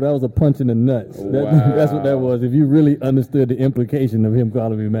low blow. That was a punch in the nuts. That's what that was. If you really understood the implication of him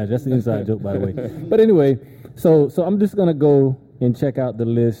calling me Magic, that's an inside joke, by the way. But anyway, so I'm just gonna go and check out the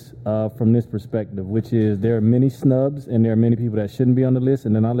list from this perspective, which is there are many snubs and there are many people that shouldn't be on the list,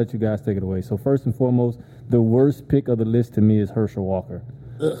 and then I'll let you guys take it away. So first and foremost, the worst pick of the list to me is Herschel Walker.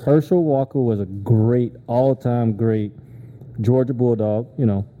 Herschel Walker was a great, all-time great Georgia Bulldog,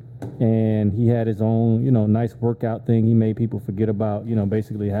 and he had his own, nice workout thing. He made people forget about,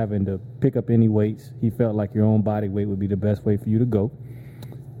 basically having to pick up any weights. He felt like your own body weight would be the best way for you to go.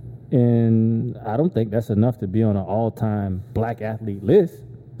 And I don't think that's enough to be on an all-time black athlete list.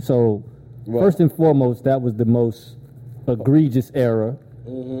 So, first and foremost, that was the most egregious error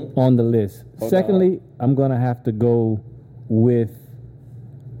on the list. Secondly, I'm going to have to go with,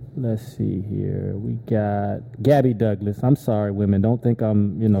 let's see here. We got Gabby Douglas. I'm sorry, women. Don't think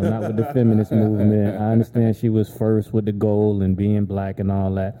I'm, not with the feminist movement. I understand she was first with the goal and being black and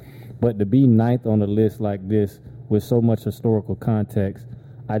all that. But to be ninth on a list like this with so much historical context,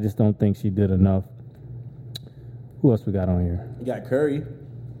 I just don't think she did enough. Who else we got on here? You got Curry.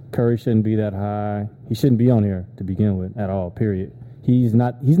 Curry shouldn't be that high. He shouldn't be on here to begin with at all, period. He's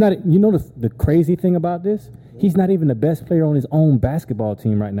not, you know the crazy thing about this? He's not even the best player on his own basketball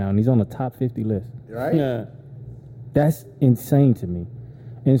team right now, and he's on the top 50 list. Right? Yeah. That's insane to me.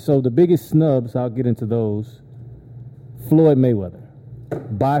 And so the biggest snubs, I'll get into those. Floyd Mayweather,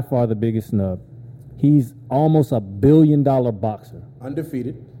 by far the biggest snub. He's almost $1 billion boxer.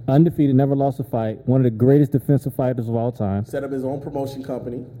 Undefeated, never lost a fight. One of the greatest defensive fighters of all time. Set up his own promotion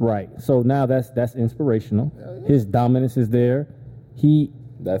company. Right. So now that's inspirational. Yeah. His dominance is there.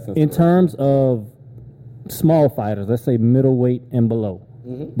 In terms of small fighters, let's say middleweight and below,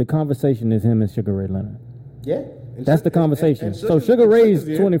 the conversation is him and Sugar Ray Leonard. Yeah. That's the conversation. So Sugar Ray's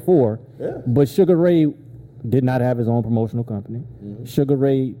 24, but Sugar Ray did not have his own promotional company. Sugar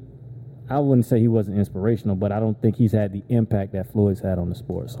Ray, I wouldn't say he wasn't inspirational, but I don't think he's had the impact that Floyd's had on the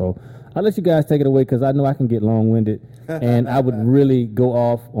sport. So I'll let you guys take it away because I know I can get long-winded, and I would really go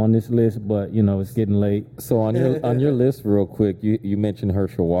off on this list, but, you know, it's getting late. So on your list, real quick, you mentioned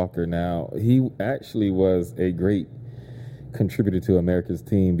Herschel Walker. Now, he actually was a great contributor to America's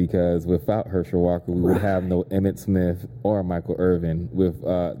team because without Herschel Walker, we would have no Emmitt Smith or Michael Irvin with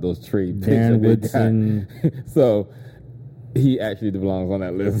those trade picks. Darren Woodson. So he actually belongs on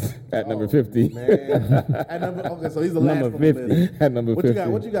that list at number 50. Man. Okay, so he's the last number 50. On the list. At number 50.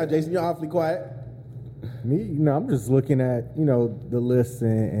 What you got, Jason? You're awfully quiet. Me, I'm just looking at, the list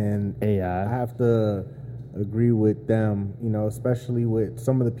and AI. I have to agree with them, especially with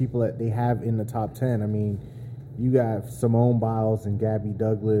some of the people that they have in the top 10. I mean, you got Simone Biles and Gabby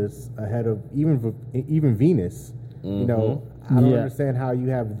Douglas ahead of even Venus. I don't understand how you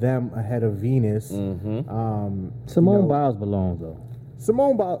have them ahead of Venus. Simone Biles belongs, though.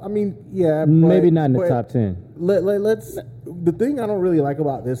 Simone Biles, I mean, yeah. Maybe not in the top 10. Let's. The thing I don't really like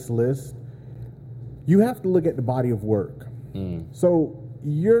about this list, you have to look at the body of work. So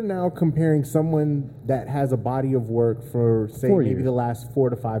you're now comparing someone that has a body of work for, say, maybe the last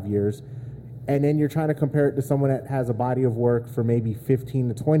 4 to 5 years, and then you're trying to compare it to someone that has a body of work for maybe 15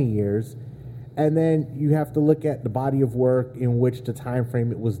 to 20 years. And then you have to look at the body of work in which the time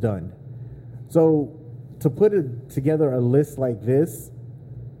frame it was done. So to put together a list like this,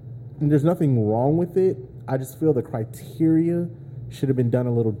 and there's nothing wrong with it, I just feel the criteria should have been done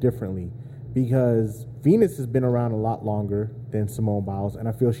a little differently because Venus has been around a lot longer than Simone Biles, and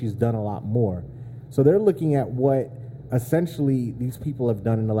I feel she's done a lot more. So they're looking at what essentially these people have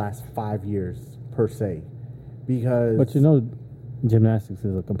done in the last 5 years, per se. But gymnastics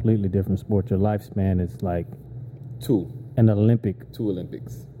is a completely different sport. Your lifespan is like two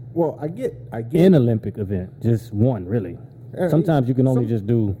Olympics. Well, I get an Olympic event, just one really. Sometimes you can only just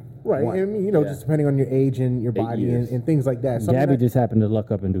do right. one. I mean, just depending on your age and your body and things like that. Gabby just happened to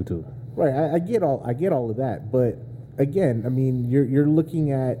luck up and do two. Right. I get all of that, but again, I mean, you're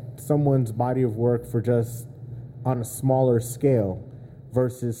looking at someone's body of work for just on a smaller scale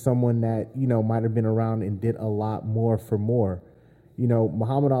versus someone that might have been around and did a lot more for more.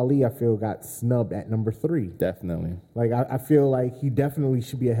 Muhammad Ali, I feel, got snubbed at number 3. Definitely. Like, I feel like he definitely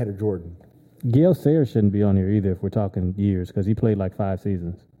should be ahead of Jordan. Gale Sayers shouldn't be on here either if we're talking years because he played like 5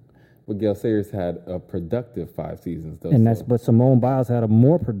 seasons. But Gale Sayers had a productive 5 seasons, though. But Simone Biles had a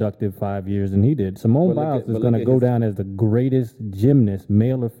more productive 5 years than he did. Simone Biles is going to go down as the greatest gymnast,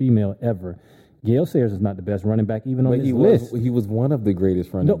 male or female, ever. Gale Sayers is not the best running back even on this list. He was one of the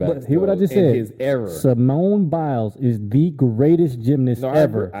greatest running backs. But hear what I just said. In his era. Simone Biles is the greatest gymnast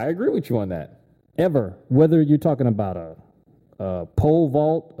ever. I agree with you on that. Ever. Whether you're talking about a pole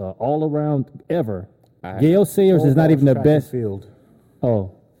vault, all around, ever. Gale Sayers is not even the best. Field.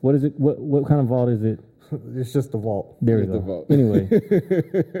 Oh, what is it? What kind of vault is it? It's just the vault. There we go. Anyway,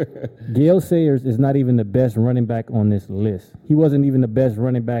 Gale Sayers is not even the best running back on this list. He wasn't even the best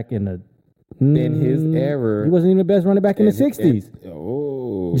running back in his era. He wasn't even the best running back in the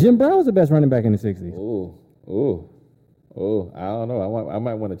 60s. Jim Brown was the best running back in the 60s. I don't know. I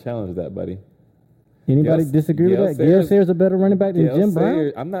might want to challenge that, buddy. Anybody disagree with that? Gale Sayers a better running back than Jim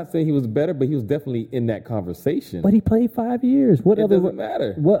Brown? I'm not saying he was better, but he was definitely in that conversation. But he played 5 years. It doesn't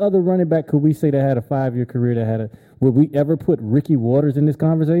matter. What other running back could we say that had a 5-year career would we ever put Ricky Waters in this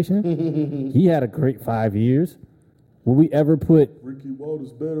conversation? He had a great 5 years. Will we ever put Ricky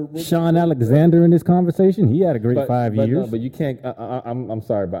Waters better? Sean Alexander in this conversation? He had a great 5 years. No, but you can't. I'm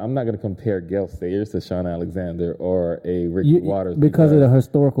sorry, but I'm not going to compare Gale Sayers to Sean Alexander or a Ricky Waters because of the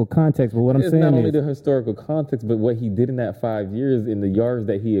historical context. But what I'm saying is, not only the historical context, but what he did in that 5 years, in the yards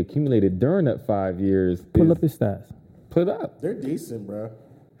that he accumulated during that 5 years. Pull up his stats. Put it up. They're decent, bro.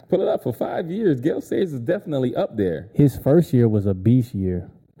 Pull it up for 5 years. Gale Sayers is definitely up there. His first year was a beast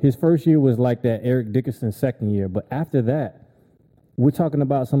year. His first year was like that Eric Dickerson second year, but after that, we're talking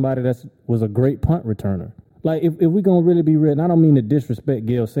about somebody that was a great punt returner. Like, if we're going to really be real, and I don't mean to disrespect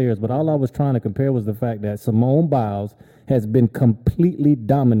Gale Sayers, but all I was trying to compare was the fact that Simone Biles has been completely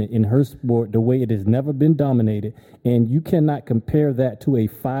dominant in her sport the way it has never been dominated, and you cannot compare that to a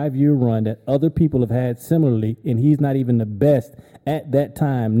 5-year run that other people have had similarly, and he's not even the best at that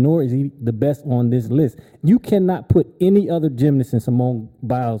time, nor is he the best on this list. You cannot put any other gymnast in Simone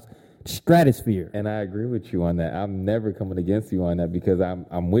Biles' stratosphere. And I agree with you on that. I'm never coming against you on that because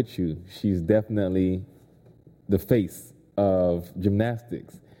I'm with you. She's definitely the face of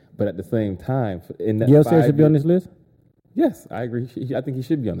gymnastics, but at the same time, in that Gale Sayers should be on this list? Yes, I agree. I think he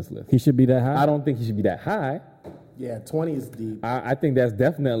should be on this list. He should be that high? I don't think he should be that high. Yeah, 20 is deep. I think that's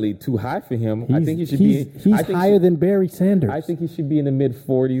definitely too high for him. I think he should be. He's higher than Barry Sanders. I think he should be in the mid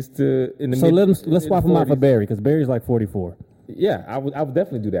 40s to in the. So let's swap him out for Barry because Barry's like 44. Yeah, I would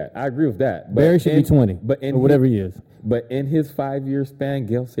definitely do that. I agree with that. Barry should be 20, or whatever he is. But in his 5-year span,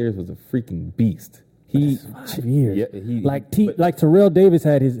 Gale Sayers was a freaking beast. 5 years. Yeah, like Terrell Davis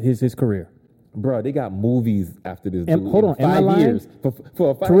had his career. Bro, they got movies after this. And dude hold on, in 5 years for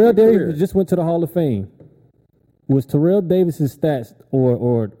a 5 Terrell Davis career. just went to the Hall of Fame. Was Terrell Davis's stats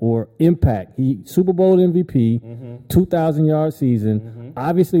or impact? He Super Bowl MVP, 2,000-yard season.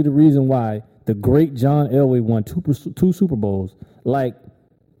 Obviously, the reason why the great John Elway won two Super Bowls. Like,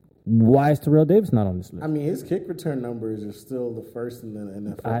 why is Terrell Davis not on this list? I mean, his kick return numbers are still the first in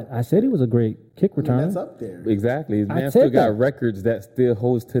the NFL. I said he was a great kick returner. That's up there. Exactly. His man said still got that. records that still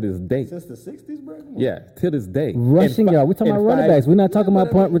holds to this day. Since the 60s, bro? Come on. Yeah, to this day. Rushing yard. We're talking about running backs. We're not talking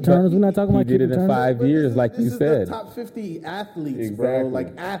about punt returners. We're not talking He about kick did it in returners. 5 years, like you This is said. the top 50 athletes, bro. Exactly.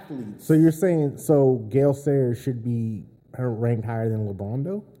 Like athletes. So you're saying Gale Sayers should be ranked higher than LeBron,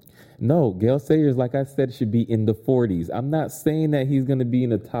 though? No, Gale Sayers, like I said, should be in the 40s. I'm not saying that he's going to be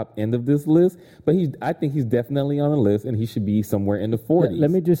in the top end of this list, but I think he's definitely on the list, and he should be somewhere in the 40s. Let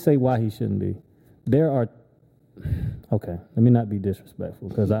me just say why he shouldn't be. There are. Okay, let me not be disrespectful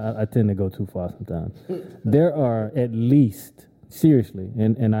because I tend to go too far sometimes. There are at least, seriously,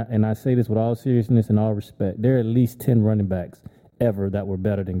 and I say this with all seriousness and all respect, there are at least 10 running backs ever that were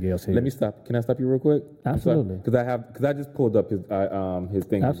better than Gale Sayers. Let me stop. Can I stop you real quick? Absolutely. Because I just pulled up his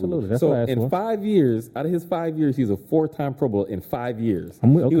thing. Absolutely. That's so what I asked in for. 5 years, out of his 5 years, he's a 4-time Pro Bowl in 5 years.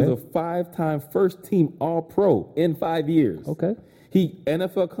 Okay. He was a 5-time first team All Pro in 5 years. Okay. He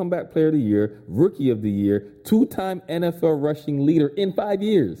NFL Comeback Player of the Year, Rookie of the Year, 2-time NFL rushing leader in 5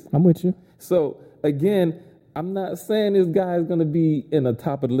 years. I'm with you. So again, I'm not saying this guy is going to be in the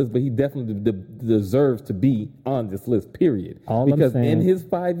top of the list, but he definitely deserves to be on this list, period. All I'm because saying- in his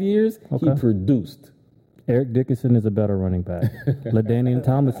 5 years, he Okay. produced. Eric Dickerson is a better running back. LaDainian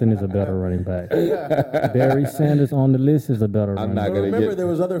Tomlinson is a better running back. Barry Sanders on the list is a better running not back. But gonna remember, get- there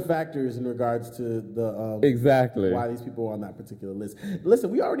was other factors in regards to the Exactly. why these people are on that particular list.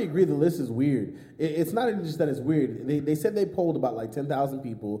 Listen, we already agree the list is weird. It's not even just that it's weird. They said they polled about like 10,000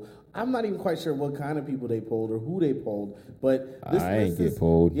 people. I'm not even quite sure what kind of people they polled or who they polled. But this I list ain't is, get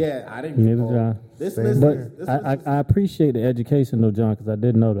polled. Yeah, I didn't get Neither polled. did I. This Same list, But is, this I list is- I appreciate the education though, John, because I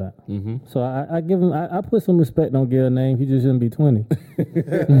didn't know that. So I give him. I put some respect on Gale's name. He just shouldn't be 20.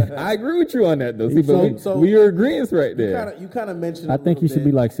 I agree with you on that, though. See, but So- we are agreeing right there. you kind of mentioned. I a think he little should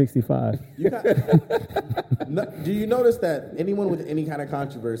be bit- like 65. Do you notice that anyone with any kind of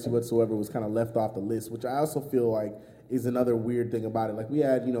controversy whatsoever was kind of left off the list, which I also feel like is another weird thing about it. Like we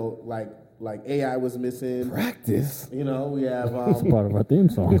had, like AI was missing. Practice. We have It's part of our theme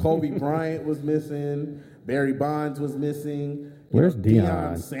song. Kobe Bryant was missing. Barry Bonds was missing. Where's Deion?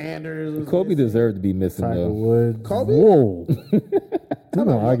 Deion Sanders was Kobe missing. deserved to be missing, Tiger though. Woods. Kobe? Whoa. I'm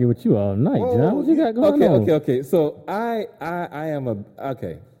gonna argue with you all night, Whoa, John. What you got going on? Okay. So I am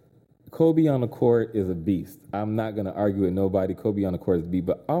okay. Kobe on the court is a beast. I'm not gonna argue with nobody. Kobe on the court is a beast,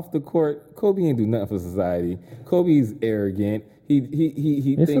 but off the court, Kobe ain't do nothing for society. Kobe's arrogant. He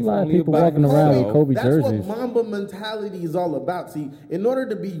It's a thinks lot of only people about walking around with himself. Kobe That's jerseys. what Mamba mentality is all about. See, in order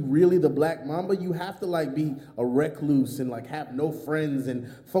to be really the Black Mamba, you have to like be a recluse and like have no friends and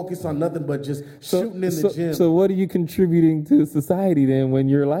focus on nothing but just shooting in the gym. So what are you contributing to society then when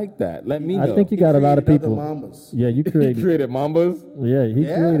you're like that? Let me know. I think you got a lot of created people. other Mambas. Yeah, you he created. created Mambas. Yeah, he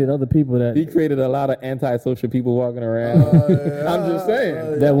Yeah. created other people that He created a lot of antisocial people walking around. I'm just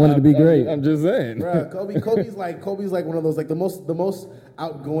saying. that wanted to be great. I'm just saying. Bruh, Kobe's like one of those like the most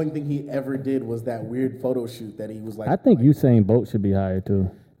outgoing thing he ever did was that weird photo shoot that he was like. I think Usain Bolt should be higher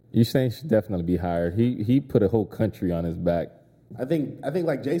too. Usain should definitely be hired. He put a whole country on his back. I think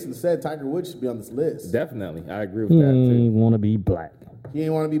like Jason said, Tiger Woods should be on this list. Definitely, I agree with He that too. ain't want to be black. He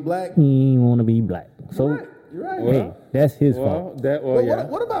ain't want to be black. He ain't want to be black. So Right. You're right. Hey, that's his fault.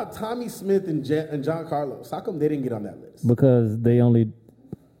 What about Tommy Smith and John Carlos? How come they didn't get on that list? Because they only.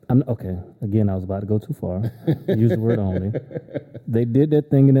 Okay. Again, I was about to go too far. Use the word only. They did their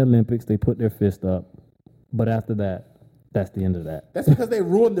thing in the Olympics. They put their fist up. But after that, that's the end of that. That's because they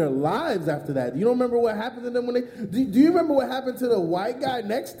ruined their lives after that. You don't remember what happened to them when they? Do you remember what happened to the white guy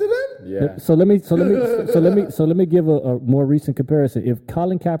next to them? Yeah. So let me give a more recent comparison. If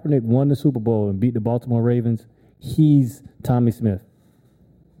Colin Kaepernick won the Super Bowl and beat the Baltimore Ravens, he's Tommy Smith.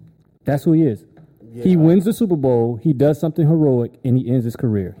 That's who he is. Yeah. He wins the Super Bowl, he does something heroic, and he ends his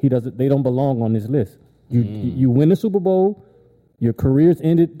career. He doesn't. They don't belong on this list. You win the Super Bowl, your career's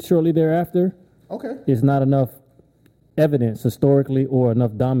ended shortly thereafter. Okay. It's not enough evidence historically or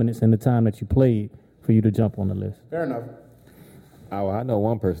enough dominance in the time that you played for you to jump on the list. Fair enough. Oh, I know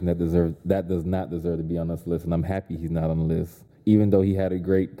one person that does not deserve to be on this list, and I'm happy he's not on the list, even though he had a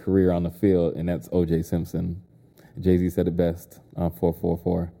great career on the field, and that's O.J. Simpson. Jay-Z said it best on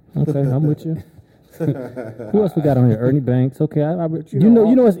 444. Okay, I'm with you. Who else we got on here? Ernie Banks. Okay, you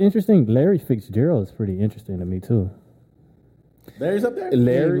know what's interesting? Larry Fitzgerald is pretty interesting to me too. Larry's up there.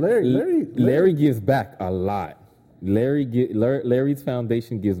 Larry gives back a lot. Larry's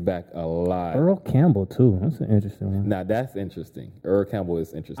foundation gives back a lot. Earl Campbell too. That's an interesting one. Now that's interesting. Earl Campbell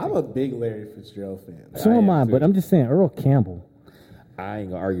is interesting. I'm a big Larry Fitzgerald fan. So am I, but I'm just saying Earl Campbell. I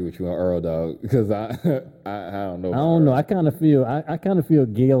ain't gonna argue with you on Earl, dog, because I don't know. I don't know. I kind of feel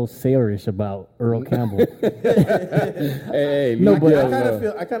Gale Sayerish about Earl Campbell. hey, no, but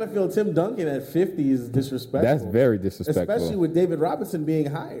I kind of feel Tim Duncan at 50 is disrespectful. That's very disrespectful, especially with David Robinson being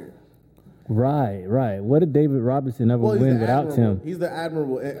hired. Right. What did David Robinson ever win without Tim? He's the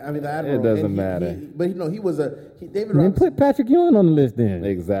admirable. I mean, the admiral. It doesn't matter. But David Robinson. Then put Patrick Ewing on the list then.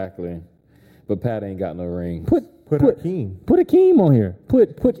 Exactly. But Pat ain't got no ring. Put Hakeem. Put Hakeem on here.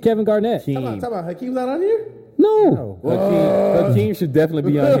 Put Kevin Garnett. Talk about Hakeem's not on here? No. Hakeem should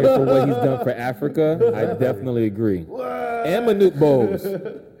definitely be on here for what he's done for Africa. I definitely agree. And Manute Bowles.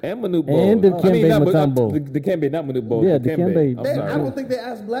 And Dikembe Mutombo. Dikembe, not Manute Bowles. Yeah, Dikembe. I don't think they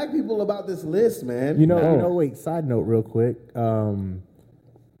asked black people about this list, man. Wait, side note real quick.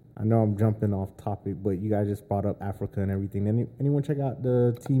 I know I'm jumping off topic, but you guys just brought up Africa and everything. Anyone check out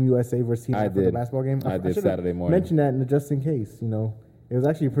the Team USA versus Team Africa basketball game? I did Saturday morning. Mention that in the just in case, It was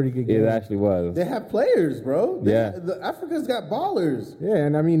actually a pretty good game. It actually was. They have players, bro. Yeah. Africa's got ballers. Yeah,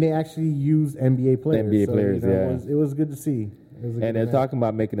 and I mean, they actually use NBA players. Yeah. It was good to see. And they're talking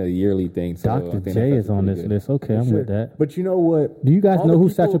about making it a yearly thing. So Dr. J is on this list. Okay, I'm with that. But you know what? Do you guys know who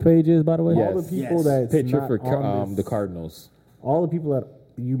Satchel Paige is, by the way? All the people that pitcher for the Cardinals. All the people that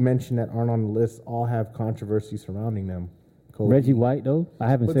you mentioned that aren't on the list all have controversy surrounding them. Kobe. Reggie White, though? I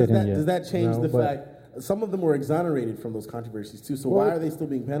haven't said him yet. Does that change the fact some of them were exonerated from those controversies, too? So why are they still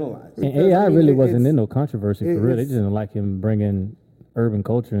being penalized? And AI really wasn't in no controversy for real. They just didn't like him bringing urban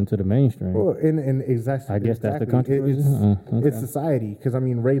culture into the mainstream. Well, and exactly. I guess that's the controversy. It's society. Because, I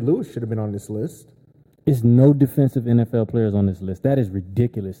mean, Ray Lewis should have been on this list. It's no defensive NFL players on this list. That is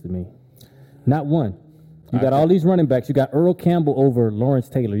ridiculous to me. Not one. You got all these running backs. You got Earl Campbell over Lawrence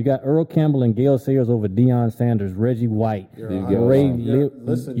Taylor. You got Earl Campbell and Gale Sayers over Deion Sanders, Reggie White, Ray.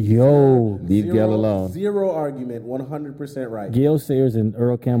 Listen, leave Gale alone. Zero argument, 100% right. Gale Sayers and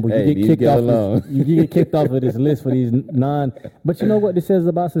Earl Campbell. You get kicked off. You get kicked off of this list for these non. But you know what this says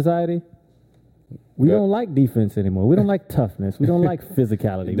about society? We don't like defense anymore. We don't like toughness. We don't like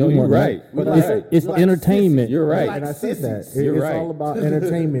physicality. No, you're right. It's entertainment. You're right. And I said that. You're right. It's all about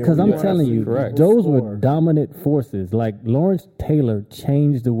entertainment. Because I'm telling you, those were dominant forces. Like Lawrence Taylor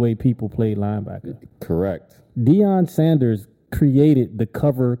changed the way people played linebacker. Correct. Deion Sanders created the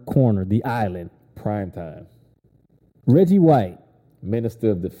cover corner, the island. Prime time. Reggie White.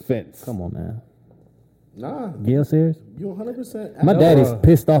 Minister of Defense. Come on, man. Nah. Gale Sayers? You 100%. My daddy's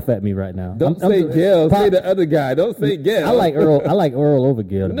pissed off at me right now. Don't say Gale. Say the other guy. Don't say Gale. I like Earl over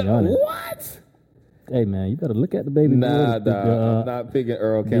Gale, to be honest. What? Hey, man, you better look at the baby. I'm not picking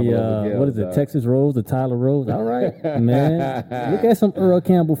Earl Campbell over Gale. What is it, Texas Rose, the Tyler Rose? All right, man. Look at some Earl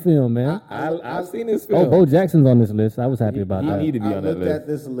Campbell film, man. I've seen this film. Bo Jackson's on this list. I was happy about that. He need to be on that list. I looked at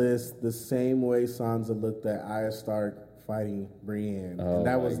this list the same way Sansa looked at Arya Stark fighting Brienne. And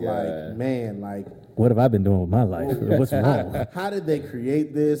that was like, man, like... What have I been doing with my life? What's wrong? How did they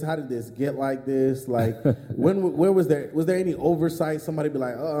create this? How did this get like this? Like, where was there any oversight? Somebody be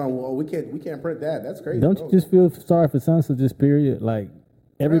like, oh, well, we can't print that. That's crazy. Don't you just feel sorry for Sansa? Just period. Like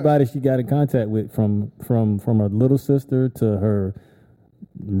everybody she got in contact with, from her little sister to her,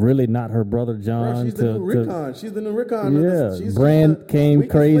 really not her brother John. Bro, she's the new Rickon. She's the new Rickon. Yeah, Bran came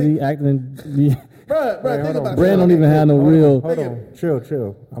crazy, acting. Bruh, think about Brand it. don't even have no real. Hold on.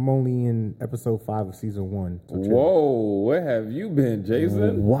 Chill. I'm only in episode 5 of season 1. So chill. Whoa, where have you been,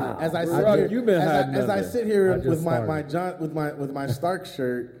 Jason? Wow. As I Bro, sit here, you've been hiding as I under. sit here I just with started. with my Stark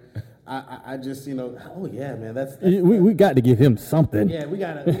shirt, I just oh yeah, man, that's We got to give him something. yeah, we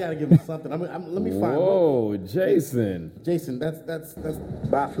gotta give him something. Let me find. Whoa, Jason. Jason, that's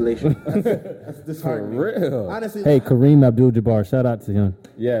Biflation. that's disheartening. For real. Honestly, Hey, Kareem Abdul-Jabbar, shout out to him.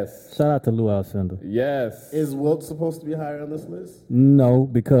 Yes. Shout out to Lou Alcindor. Yes. is Wilt supposed to be higher on this list? No,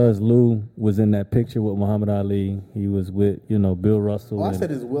 because Lou was in that picture with Muhammad Ali. He was with, Bill Russell. Oh, I and- said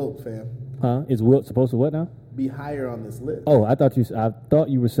is Wilt, fam, huh? Is Wilt supposed to what now? be higher on this list? Oh, I thought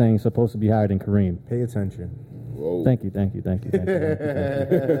you were saying supposed to be higher than Kareem. Pay attention. Whoa. Thank you. It's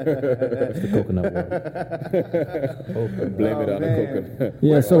the coconut water. Blame it on man. the coconut.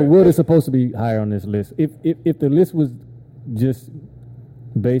 Yeah, so Wilt is supposed to be higher on this list. If the list was just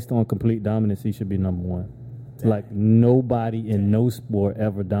based on complete dominance, he should be number 1. Like nobody in no sport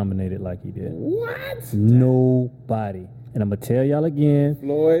ever dominated like he did. What? Nobody. And I'm gonna tell y'all again,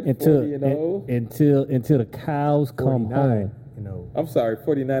 Floyd, until 40-0. until the cows come 49, home. I'm sorry,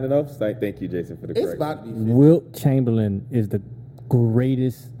 49-0. Thank you, Jason, for the It's correction. about to be 50. Wilt Chamberlain is the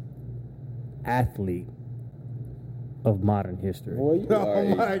greatest athlete of modern history. Boy, you Oh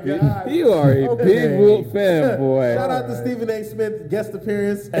are my a big, God. you are a Okay. big Wilt fan, boy. Shout out to Stephen A. Smith guest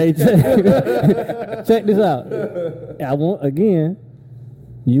appearance. Hey, check this out. I want again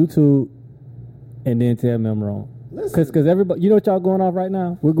YouTube, and then tell me I'm wrong. Listen. Because everybody, you know what y'all going off right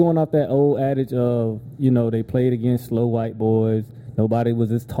now? We're going off that old adage of, they played against slow white boys. Nobody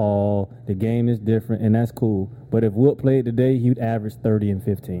was as tall. The game is different, and that's cool. But if Wilt played today, he'd average 30 and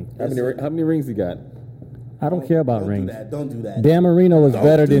 15. How many rings he got? I don't care about Don't rings. Don't do that. Dan Marino is Don't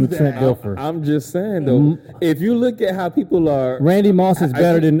better do than that. Trent Dilfer. I'm just saying, though, if you look at how people are... Randy Moss is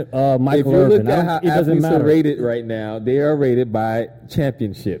better than If Michael you look Irvin. at how It doesn't athletes are matter. rated right now, they are rated by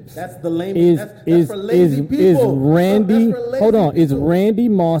championships. That's the lame. Is that's for lazy people. is Randy? That's for lazy Hold on. Is people. Randy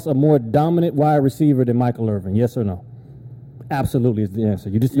Moss a more dominant wide receiver than Michael Irvin? Yes or no? Absolutely is the answer.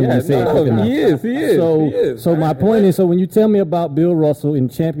 You just didn't want to say it quick enough. he is. So my point is, so when you tell me about Bill Russell in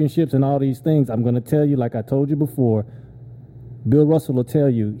championships and all these things, I'm going to tell you, like I told you before, Bill Russell will tell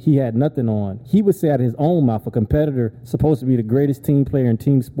you he had nothing on. He would say out of his own mouth, a competitor supposed to be the greatest team player in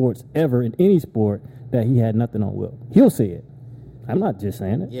team sports ever in any sport, that he had nothing on Wilt. He'll say it. I'm not just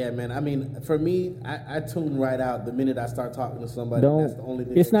saying it. Yeah, man. I mean, for me, I tune right out the minute I start talking to somebody. That's the only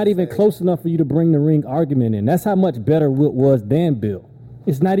thing. It's they not can even say. close enough for you to bring the ring argument in. That's how much better Wilt was than Bill.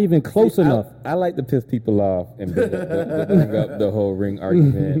 It's not even close enough. I like to piss people off and bring up the whole ring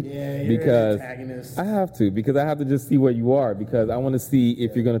argument. Yeah, you're because an antagonist. I have to just see where you are, because I want to see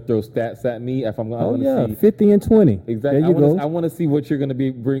if you're going to throw stats at me. If I'm going, Oh, I yeah, want to see 50 and 20. exactly. There you go. I want to see what you're going to be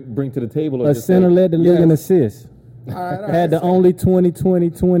bring to the table. Or A just say, center led the league in yes. assists. All right. Had the only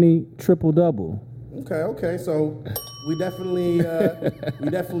 20-20-20 triple-double. Okay. So we definitely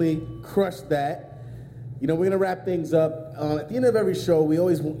crushed that. We're gonna wrap things up. At the end of every show, we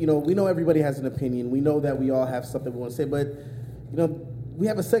always, we know everybody has an opinion. We know that we all have something we want to say, but we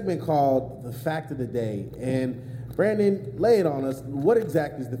have a segment called the Fact of the Day. And Brandon, lay it on us. What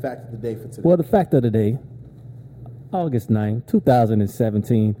exactly is the fact of the day for today? Well, the fact of the day, August 9,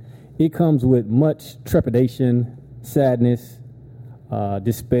 2017, it comes with much trepidation, sadness,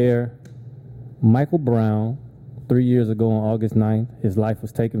 despair. Michael Brown, 3 years ago on August 9th, his life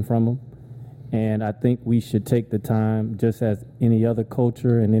was taken from him. And I think we should take the time, just as any other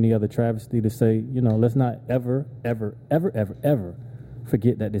culture and any other travesty, to say, let's not ever, ever, ever, ever, ever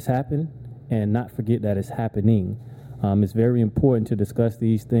forget that this happened, and not forget that it's happening. It's very important to discuss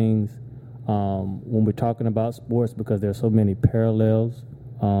these things when we're talking about sports, because there are so many parallels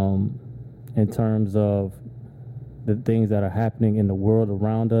in terms of the things that are happening in the world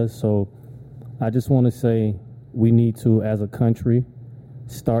around us. So I just want to say we need to, as a country,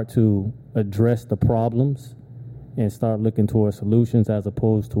 start to address the problems and start looking toward solutions, as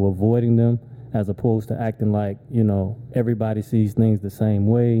opposed to avoiding them, as opposed to acting like, everybody sees things the same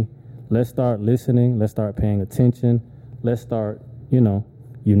way. Let's start listening. Let's start paying attention. Let's start,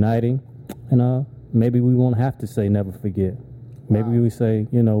 uniting. And maybe we won't have to say never forget. Maybe we say,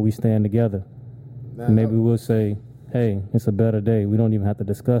 we stand together. Maybe we'll say, hey, it's a better day. We don't even have to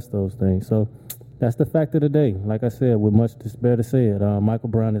discuss those things. So that's the fact of the day. Like I said, with much despair to say it, Michael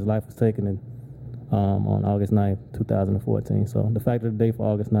Brown, his life was taken on August 9th, 2014. So the fact of the day for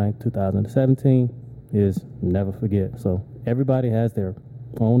August 9th, 2017 is never forget. So everybody has their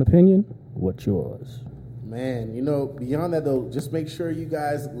own opinion. What's yours? Man, beyond that, though, just make sure you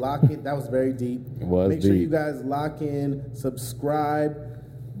guys lock in. That was very deep. It was Make sure deep. you guys lock in, subscribe,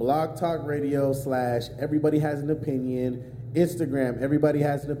 Blog Talk Radio / Everybody Has an Opinion. Instagram, Everybody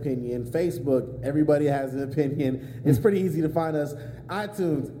Has an Opinion. Facebook, Everybody Has an Opinion. It's pretty easy to find us.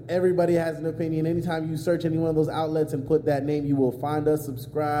 iTunes, Everybody Has an Opinion. Anytime you search any one of those outlets and put that name, you will find us.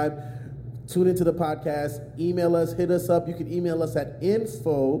 Subscribe. Tune into the podcast. Email us. Hit us up. You can email us at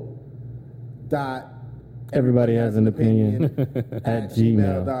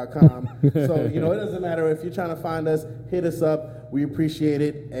info.everybodyhasanopinion@gmail.com. So, it doesn't matter. If you're trying to find us, hit us up. We appreciate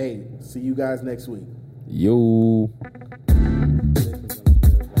it. Hey, see you guys next week. Yo.